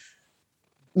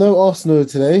 No Arsenal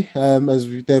today, as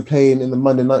they're playing in the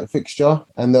Monday night fixture,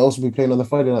 and they'll also be playing on the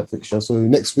Friday night fixture. So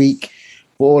next week,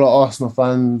 for all our Arsenal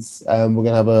fans, we're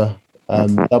gonna have a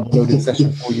double loading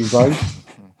session for you guys.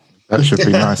 That should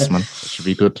be nice, man. That should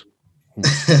be good.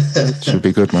 Should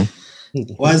be good, man.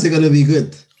 Why is it going to be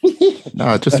good?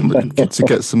 No, just to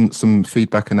get some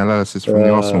feedback and analysis from the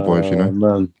Arsenal boys, you know.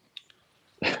 Man.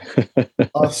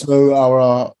 Arsenal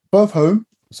are both home.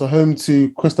 So home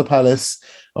to Crystal Palace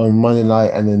on Monday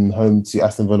night and then home to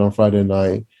Aston Villa on Friday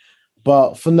night.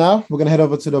 But for now, we're going to head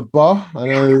over to the bar. I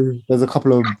know there's a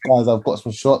couple of guys I've got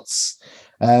some shots.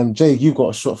 Jake, you've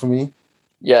got a shot for me.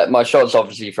 Yeah, my shot's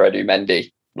obviously for Edu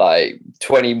Mendy. Like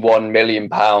 £21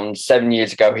 million. 7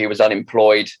 years ago, he was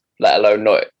unemployed, let alone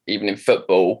not even in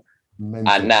football.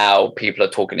 Mental. And now people are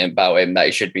talking about him that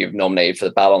he should be nominated for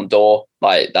the Ballon d'Or.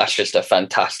 Like that's just a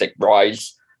fantastic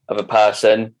rise of a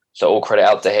person. So all credit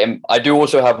out to him. I do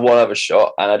also have one other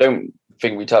shot, and I don't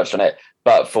think we touched on it,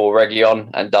 but for Reguilon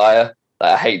and Dyer,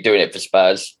 I hate doing it for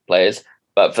Spurs players,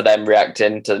 but for them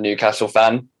reacting to the Newcastle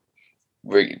fan,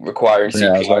 requiring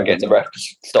CPR and getting the ref to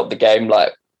stop the game,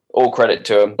 like all credit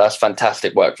to them. That's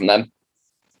fantastic work from them.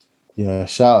 Yeah,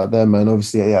 shout out them, man.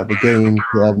 Obviously, yeah, the game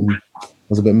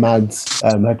was a bit mad.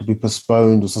 Had to be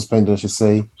postponed or suspended, I should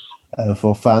say,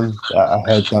 for a fan. I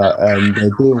heard that they're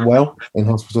doing well in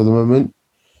hospital at the moment.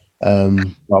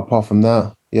 But apart from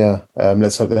that, yeah,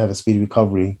 let's hope they have a speedy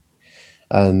recovery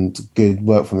and good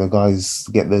work from the guys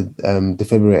to get the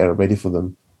defibrillator ready for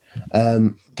them.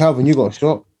 Calvin, you got a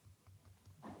shot?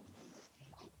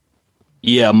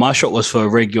 Yeah, my shot was for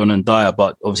Reguilon and Dyer,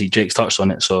 but obviously Jake's touched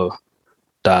on it, so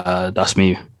that's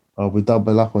me. Oh, we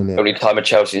double up on it. Only time a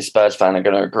Chelsea and Spurs fan are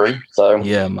going to agree. So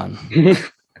yeah, man,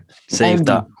 save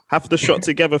that. Have the shot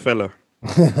together, fella.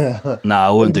 Nah,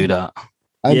 I wouldn't do that.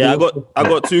 Yeah, I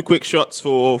got 2 quick shots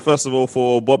first of all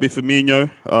for Bobby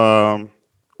Firmino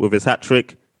with his hat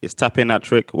trick, his tapping hat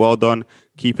trick. Well done.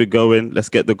 Keep it going. Let's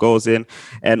get the goals in.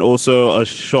 And also a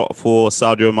shot for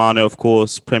Sadio Mane, of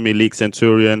course, Premier League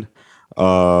Centurion.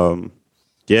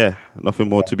 Yeah, nothing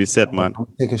more to be said, man. I'll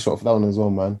take a shot for that one as well,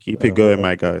 man. Keep it going,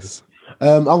 my guys.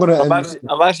 I've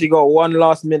actually got one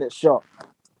last minute shot.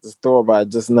 Just thought about it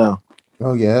just now.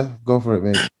 Oh yeah, go for it,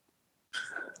 mate.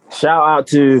 Shout out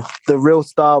to the real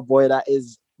star boy that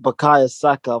is Bukayo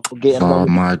Saka for getting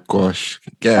my gosh.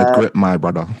 Get a grip, my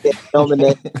brother.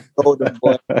 nominated Golden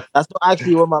Boy. That's not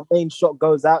actually where my main shot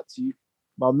goes out to.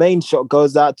 My main shot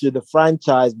goes out to the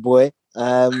franchise boy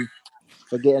for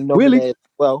getting nominated as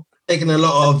well. Taking a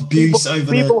lot of abuse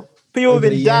people have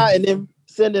been doubting him,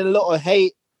 sending a lot of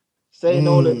hate, saying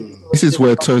all of this. This is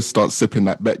where Toast starts sipping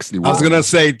that Bexley. I was going to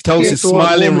say, Toast is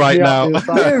smiling right now.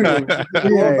 That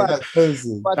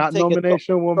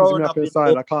nomination warms me up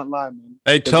inside. I can't lie, man.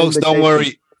 Hey, Toast, don't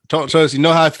worry. Toast, you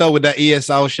know how I felt with that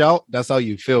ESL shout? That's how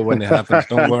you feel when it happens.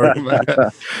 Don't worry, man.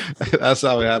 That's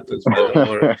how it happens, man. Don't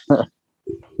worry.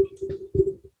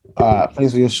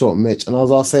 Thanks for your shot, Mitch. And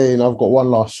as I was saying, I've got one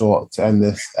last shot to end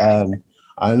this.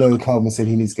 I know Calvin said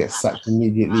he needs to get sacked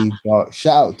immediately, but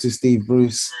shout out to Steve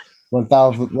Bruce,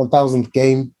 1000th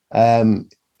game. A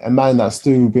man that's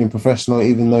still being professional,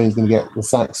 even though he's going to get the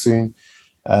sack soon.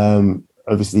 A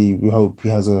obviously, we hope he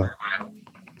has a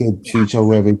good future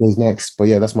wherever he goes next. But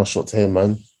yeah, that's my shot to him,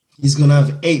 man. He's gonna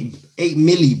have 8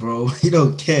 milli, bro. He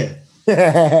don't care.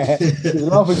 He's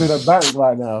laughing to the bank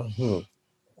right now.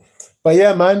 But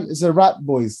yeah, man, it's a wrap,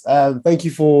 boys. Thank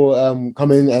you for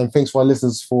coming, and thanks for our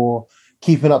listeners for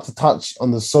keeping up to touch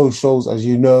on the socials. As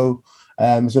you know,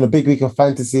 it's been a big week of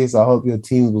fantasy, so I hope your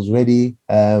team was ready.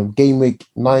 Game week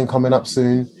 9 coming up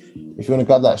soon. If you want to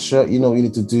grab that shirt, you know what you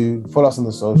need to do. Follow us on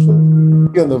the social,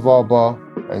 be on the VAR bar,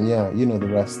 and yeah, you know the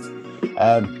rest.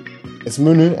 It's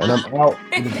Munu, and I'm out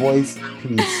with the boys.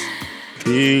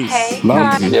 Peace. Hey,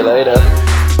 See you later.